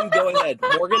 Morgan, go ahead.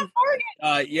 Morgan?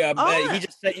 He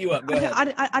just set you up. Go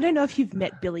ahead. I don't know if you've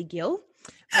met Billy Gill.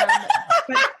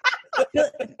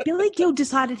 But Billy Gill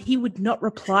decided he would not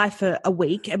reply for a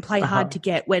week and play hard to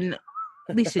get when,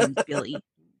 listen, Billy,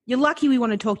 you're lucky we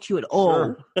want to talk to you at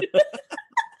all. Sure.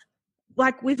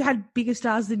 Like, we've had bigger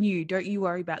stars than you. Don't you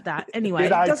worry about that. Anyway,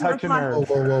 doesn't reply.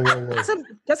 Whoa.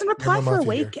 Doesn't reply for a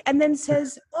week and then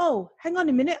says, oh, hang on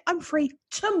a minute, I'm free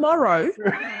tomorrow.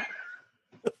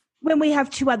 When we have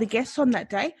 2 other guests on that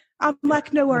day. I'm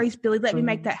like, no worries, Billy, let me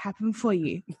make that happen for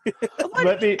you.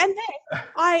 And then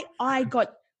I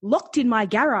got locked in my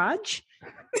garage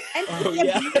and he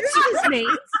abuses me.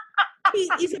 He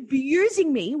is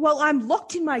abusing me while I'm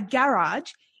locked in my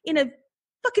garage in a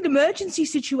fucking emergency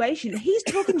situation. He's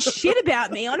talking shit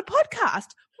about me on a podcast.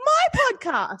 My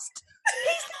podcast.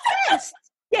 He's the best.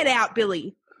 Get out,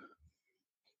 Billy.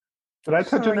 Did I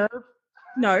touch a nerve?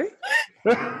 No.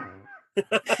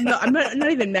 No, I'm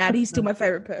not even mad. He's still my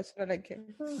favorite person. I don't care.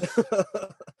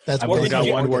 I've only got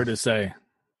one word to say.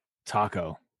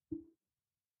 Taco.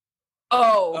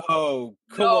 Oh,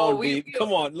 come on, Beep.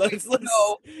 Come on. Let's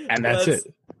go. And that's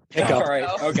it. All right.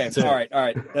 Okay. All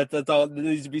right. That's all that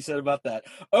needs to be said about that.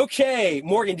 Okay,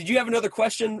 Morgan, did you have another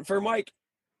question for Mike?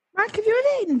 Mike, have you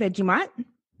ever eaten Vegemite?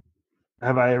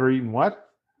 Have I ever eaten what?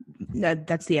 No,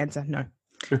 that's the answer. No.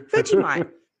 Vegemite.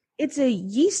 It's a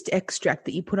yeast extract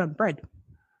that you put on bread.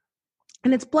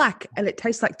 And it's black and it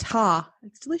tastes like tar.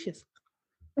 It's delicious.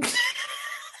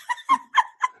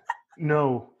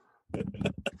 No.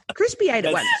 Crispy ate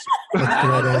it once.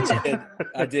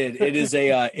 I did. It is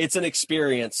it's an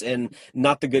experience and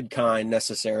not the good kind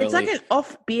necessarily. It's like an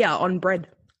off beer on bread.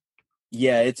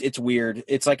 Yeah, it's weird.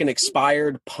 It's like an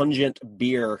expired pungent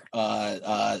beer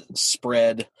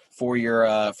spread for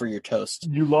your toast.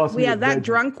 You lost We are that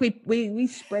drunk. We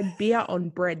spread beer on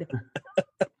bread.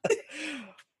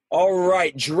 All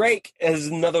right, Drake has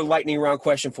another lightning round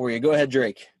question for you. Go ahead,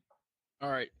 Drake. All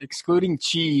right. Excluding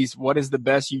cheese, what is the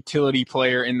best utility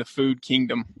player in the food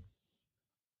kingdom?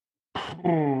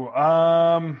 Ooh,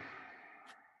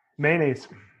 mayonnaise.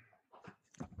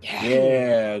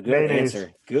 Yeah, good Mayonnaise.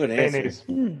 answer. Good answer.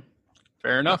 Mayonnaise.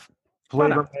 Fair enough.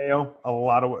 Flavor mayo, a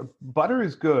lot of butter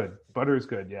is good. Butter is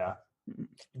good, yeah.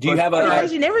 Do you have It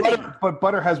goes in everything. But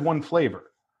butter has one flavor.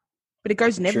 But it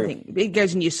goes in everything. It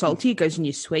goes in your salty. It goes in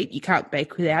your sweet. You can't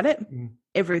bake without it.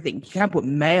 Everything. You can't put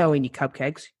mayo in your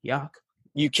cupcakes. Yuck.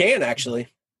 You can actually.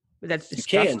 But that's You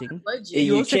can. disgusting. You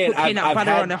You also can. put peanut I've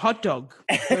butter had- on a hot dog.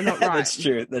 You're not right. That's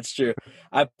true. That's true.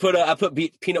 I put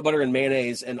peanut butter and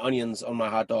mayonnaise and onions on my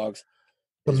hot dogs.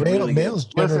 But It's really mayo is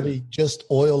good. generally just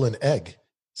oil and egg.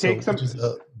 Take some- which is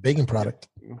a baking product.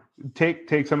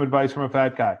 Take some advice from a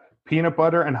fat guy. Peanut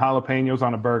butter and jalapenos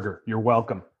on a burger. You're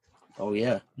welcome. Oh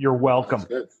yeah, you're welcome.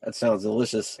 That sounds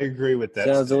delicious. I agree with that.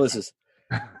 Sounds delicious.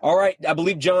 All right, I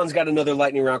believe John's got another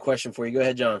lightning round question for you. Go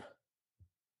ahead, John.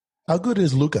 How good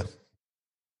is Luca?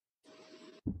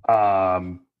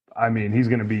 I mean, he's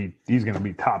gonna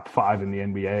be top 5 in the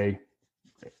NBA.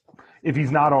 If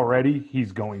he's not already,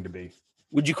 he's going to be.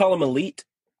 Would you call him elite?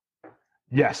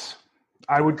 Yes,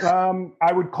 I would.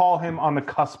 I would call him on the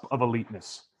cusp of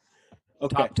eliteness.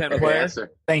 Okay. Top 10 Okay, player.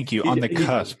 answer. Thank you. On the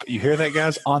cusp. You hear that,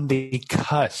 guys? On the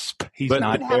cusp. He's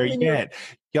not there yet.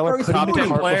 Y'all are putting top the 10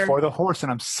 cart player? before the horse,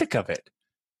 and I'm sick of it.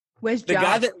 Where's The Josh?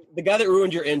 guy that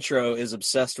ruined your intro is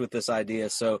obsessed with this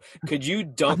idea. So could you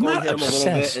dunk I'm on not him a little bit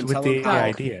obsessed and with tell the him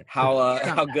idea.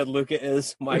 how good Luca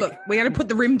is, Mike? Look, we're going to put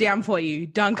the rim down for you.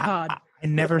 Dunk hard. I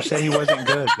never said he wasn't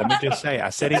good. Let me just say,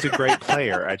 I said he's a great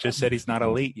player. I just said he's not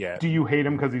elite yet. Do you hate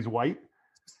him because he's white?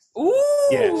 Ooh.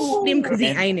 Yes. Him because he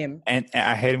And- ain't him. And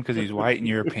I hate him because he's white and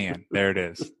European. There it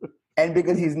is. And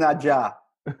because he's not Ja.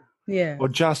 Yeah. Well,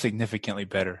 Josh significantly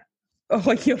better.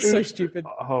 Oh, you're so stupid.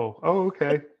 Oh,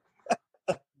 okay.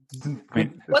 I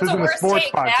mean, What's This the isn't a worst sports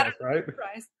take? podcast, Adam? right?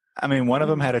 I mean, one of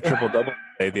them had a triple double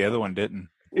today. The other one didn't.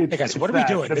 Hey guys, what are we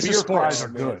doing? The This beer is sports. fries are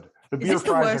good. The Is beer this the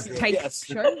fries worst are good. take Yes.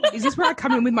 show? Is this where I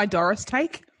come in with my Doris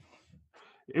take?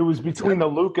 It was between the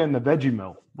Luca and the Veggie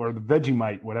Mill, or the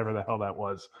Vegemite, whatever the hell that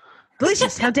was.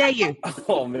 Delicious. How dare you?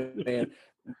 Oh man,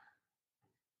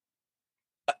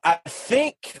 I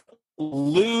think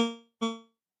Lou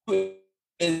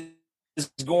is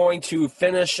going to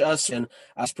finish us, and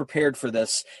I was prepared for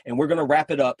this, and we're going to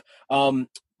wrap it up.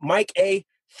 Mike A,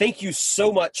 thank you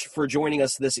so much for joining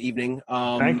us this evening.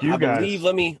 Thank you, I guys. believe.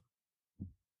 Let me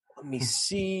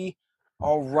see.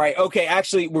 All right. Okay.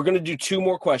 Actually, we're going to do 2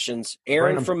 more questions.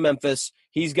 Aaron Bring 'em. from Memphis.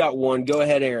 He's got one. Go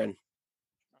ahead, Aaron.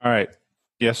 All right.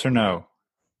 Yes or no?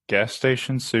 Gas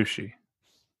station sushi.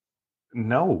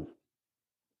 No.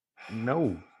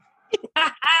 No.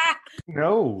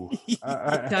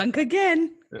 Dunk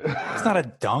again. That's not a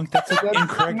dunk. That's an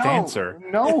incorrect No, answer.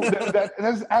 No, that's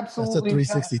That's a absolutely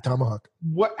 360 tomahawk.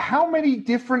 What? How many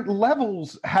different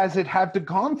levels has it had to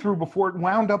gone through before it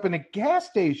wound up in a gas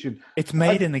station? It's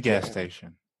made in the gas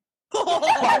station.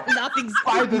 Nothing's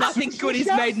By the nothing sushi good is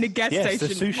chefs? made in a gas Yes, the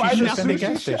station. sushi By the chef in the sushi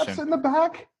gas chefs station. in the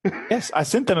back? Yes, I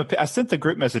sent them. I sent the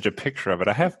group message a picture of it.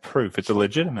 I have proof. It's a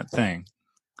legitimate thing,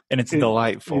 and it's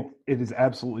delightful. It is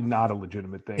absolutely not a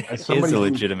legitimate thing. It is a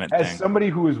legitimate As thing. somebody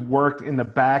who has worked in the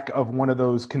back of one of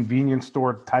those convenience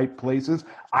store type places,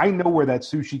 I know where that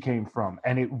sushi came from,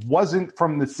 and it wasn't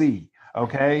from the sea.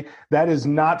 Okay, that is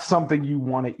not something you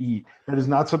want to eat. That is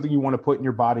not something you want to put in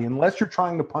your body unless you're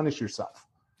trying to punish yourself.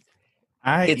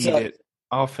 I It's eat a- it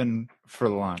often for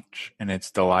lunch, and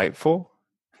it's delightful,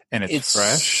 and it's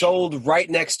fresh. Sold right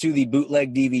next to the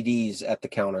bootleg DVDs at the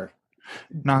counter.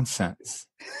 Nonsense.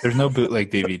 There's no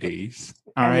bootleg DVDs.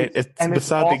 All And right, it's and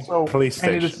beside also- the police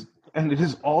and station. it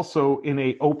is also in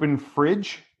a open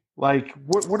fridge. Like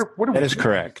what are That we is doing?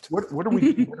 correct. What are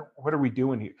we what are we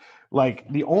doing here? Like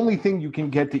the only thing you can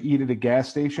get to eat at a gas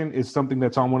station is something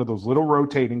that's on one of those little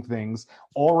rotating things,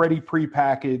 already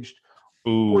prepackaged,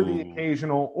 Ooh. or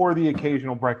the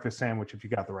occasional breakfast sandwich if you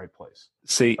got the right place.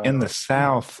 See, in the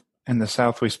South, In the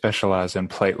South, we specialize in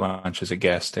plate lunches at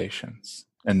gas stations,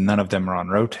 and none of them are on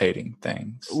rotating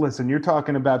things. Listen, you're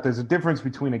talking about there's a difference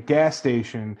between a gas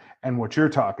station and what you're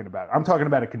talking about. I'm talking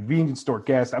about a convenience store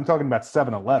gas. I'm talking about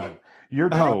 7-Eleven. You're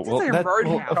talking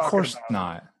of course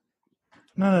not.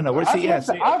 No.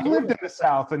 I've lived in the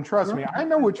South, and trust me, I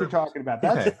know what you're talking about.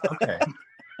 That's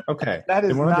Okay. That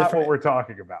is not what we're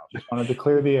talking about. Just wanted to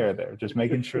clear the air there. Just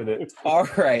making sure that. All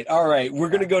right. We're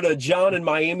going to go to John in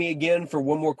Miami again for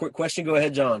one more quick question. Go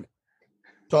ahead, John.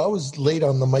 So I was late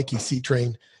on the Mikey C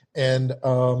train, and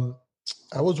I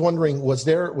was wondering, was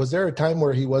there a time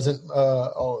where he wasn't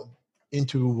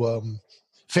into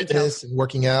fitness and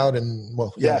working out and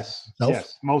yes,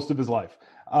 most of his life.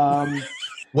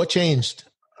 What changed?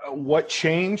 What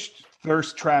changed?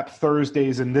 Thirst Trap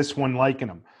Thursdays and this one liking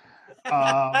them.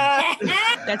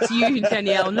 That's you,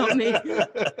 Danielle, not me.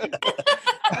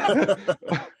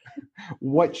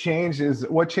 What changes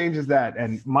that?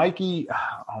 And Mikey,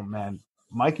 oh man,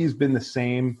 Mikey's been the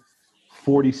same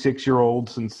 46-year-old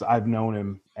since I've known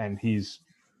him, and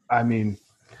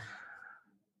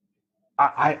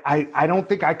I don't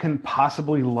think I can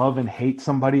possibly love and hate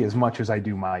somebody as much as I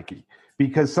do Mikey,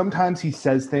 because sometimes he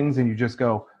says things and you just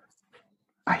go,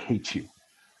 I hate you.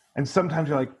 And sometimes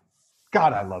you're like,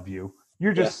 God, I love you.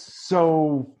 You're just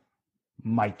so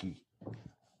Mikey.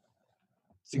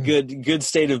 It's a good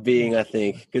state of being, I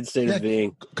think. Good state of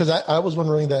being. Because I was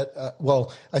wondering that,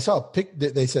 I saw a pic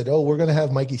that they said, we're going to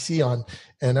have Mikey C on,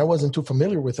 and I wasn't too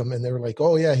familiar with him. And they were like,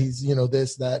 oh, yeah, he's,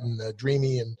 this, that, and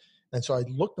Dreamy. And so I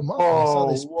looked him up, and I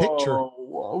saw this picture.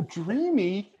 Whoa,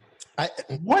 Dreamy?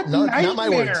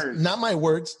 Not my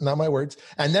words.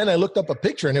 And then I looked up a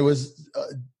picture, and it was,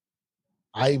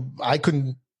 I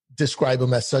couldn't describe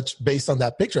him as such based on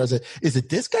that picture. I said, is it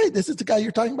this guy? This is the guy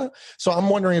you're talking about? So I'm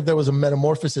wondering if there was a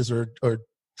metamorphosis or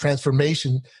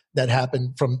transformation that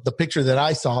happened from the picture that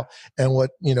I saw and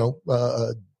what, Debro,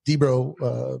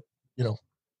 tweets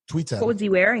at. What was he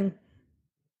wearing?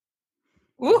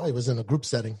 Well, he was in a group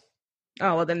setting.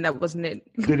 Oh, well, then that wasn't it.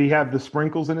 Did he have the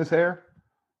sprinkles in his hair?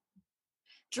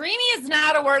 Dreamy is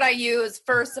not a word I use,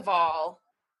 first of all.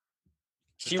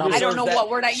 I don't know what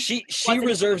word I She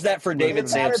reserves that for David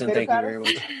Sampson. Thank you very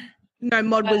much. No,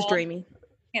 Mod was Dreamy.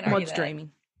 Mod's Dreamy.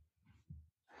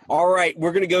 All right,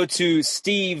 we're going to go to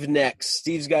Steve next.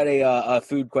 Steve's got a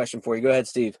food question for you. Go ahead,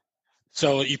 Steve.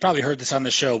 So you probably heard this on the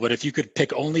show, but if you could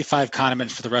pick only 5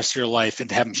 condiments for the rest of your life and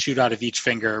to have them shoot out of each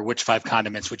finger, which 5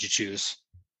 condiments would you choose?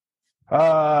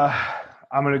 I'm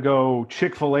going to go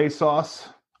Chick-fil-A sauce.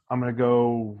 I'm going to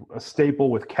go a staple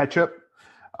with ketchup.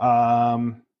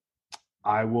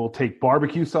 I will take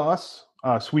barbecue sauce.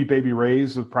 Sweet Baby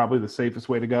Ray's is probably the safest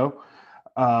way to go.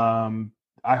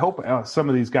 I hope some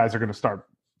of these guys are going to start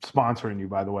sponsoring you,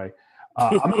 by the way.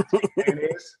 I'm going to take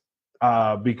mayonnaise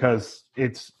because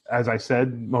it's, as I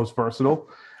said, most versatile.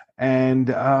 And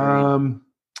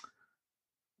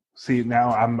see,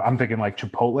 now I'm thinking like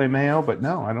Chipotle mayo, but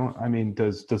no, I don't. I mean,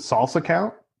 does salsa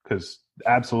count? Because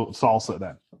absolute salsa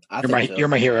then. You're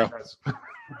my hero.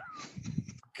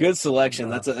 Good selection.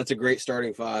 That's a great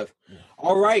starting 5.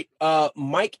 All right,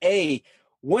 Mike A.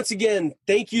 Once again,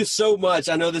 thank you so much.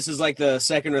 I know this is like the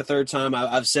second or third time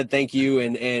I've said thank you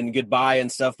and goodbye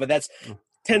and stuff, but that's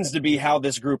tends to be how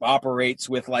this group operates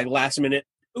with like last minute.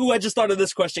 Ooh, I just thought of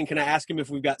this question. Can I ask him if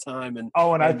we've got time? And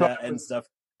stuff.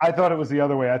 I thought it was the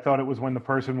other way. I thought it was when the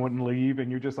person wouldn't leave,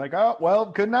 and you're just like, "Oh, well,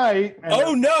 good night."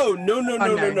 And no,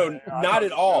 not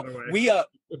at all. We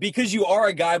because you are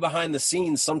a guy behind the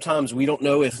scenes. Sometimes we don't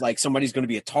know if like somebody's going to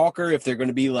be a talker, if they're going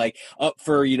to be like up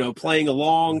for playing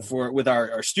along with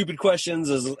our stupid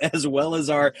questions as well as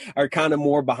our kind of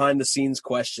more behind the scenes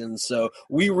questions. So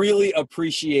we really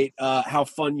appreciate how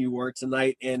fun you were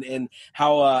tonight and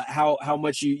how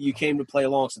much you came to play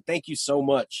along. So thank you so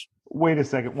much. Wait a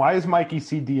second. Why is Mikey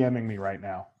C DMing me right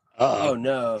now? Oh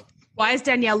no. Why is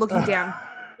Danielle looking down?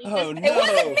 Oh no. It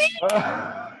wasn't me.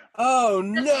 Oh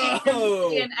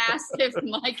no. And asked if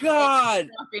Mike God.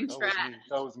 Was track.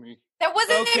 That was me. That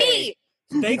wasn't me.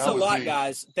 Thanks a lot,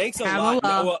 guys. Thanks a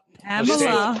lot.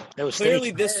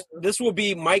 Clearly, this will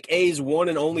be Mike A's one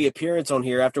and only appearance on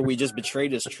here after we just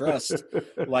betrayed his trust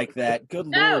like that. Good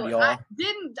Lord, y'all. I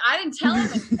didn't tell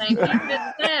him anything. He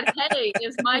just said, "Hey,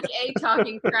 is Mike A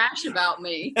talking trash about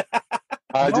me?"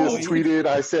 I just tweeted.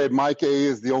 I said, "Mike A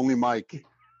is the only Mike.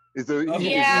 Is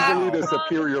easily the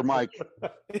superior Mike."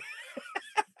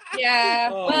 Yeah.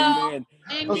 Man.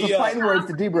 Those are fighting words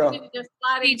to Debro. Just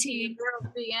sliding to girls'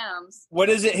 DMs. What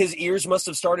is it? His ears must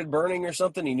have started burning or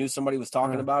something. He knew somebody was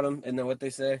talking about him. Isn't that what they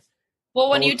say? Well,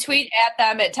 when you tweet at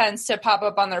them, it tends to pop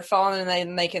up on their phone, and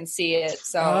then they can see it.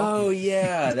 So. Oh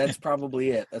yeah, that's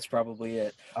probably it.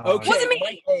 Okay.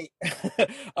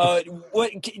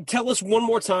 Tell us one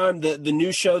more time the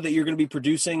new show that you're going to be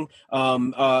producing,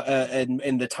 and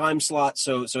the time slot,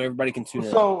 so everybody can tune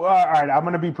in. So, all right, I'm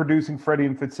going to be producing Freddie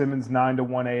and Fitzsimmons 9 to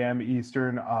 1 a.m.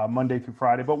 Eastern, Monday through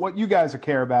Friday. But what you guys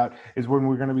care about is when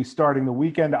we're going to be starting the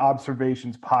Weekend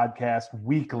Observations podcast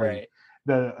weekly. Right.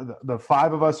 The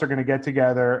five of us are going to get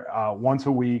together once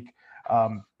a week.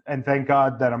 And thank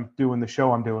God that I'm doing the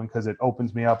show I'm doing, because it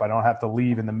opens me up. I don't have to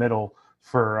leave in the middle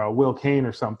for Will Kane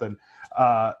or something.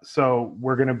 So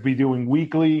we're going to be doing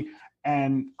weekly.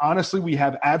 And honestly, we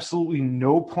have absolutely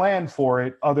no plan for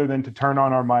it other than to turn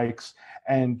on our mics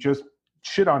and just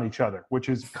shit on each other, which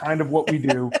is kind of what we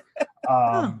do.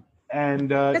 And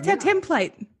that's our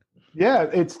template. Yeah,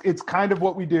 it's kind of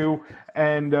what we do.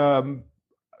 And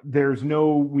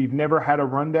we've never had a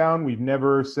rundown. We've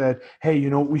never said, hey, you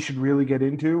know what we should really get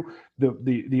into?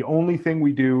 The only thing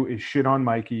we do is shit on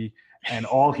Mikey, and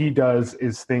all he does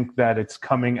is think that it's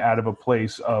coming out of a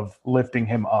place of lifting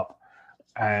him up.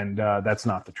 And that's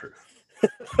not the truth.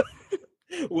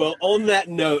 Well, on that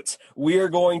note, we are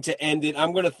going to end it.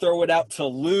 I'm going to throw it out to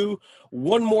Lou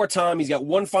one more time. He's got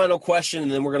one final question,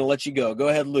 and then we're going to let you go. Go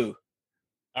ahead, Lou.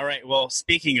 All right. Well,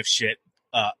 speaking of shit,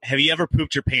 have you ever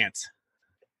pooped your pants?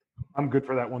 I'm good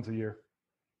for that once a year.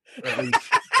 At least.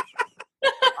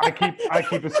 I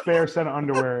keep a spare set of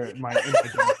underwear in my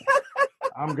jacket.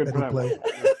 I'm good for that.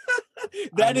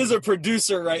 That is a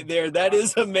producer right there. That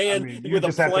is a man you with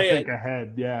just a have to plan. think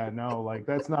ahead. Yeah, no, like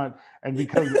that's not. And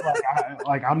because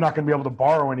I'm not going to be able to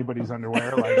borrow anybody's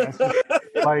underwear. Like that's just,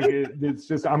 it's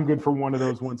just I'm good for one of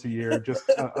those once a year. Just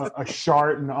a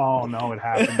shart, and oh no, it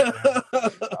happened.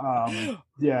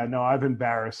 Yeah, no, I've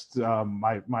embarrassed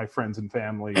my friends and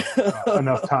family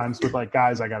enough times with like,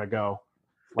 guys, I gotta go.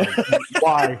 Like,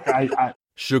 why?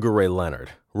 Sugar Ray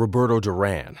Leonard, Roberto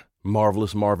Duran,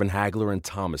 Marvelous Marvin Hagler, and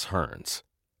Thomas Hearns.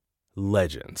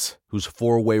 Legends, whose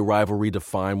four-way rivalry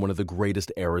defined one of the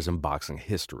greatest eras in boxing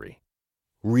history.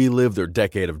 Relive their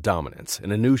decade of dominance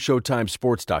in a new Showtime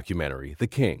sports documentary, The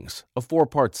Kings, a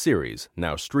 4-part series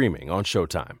now streaming on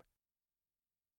Showtime.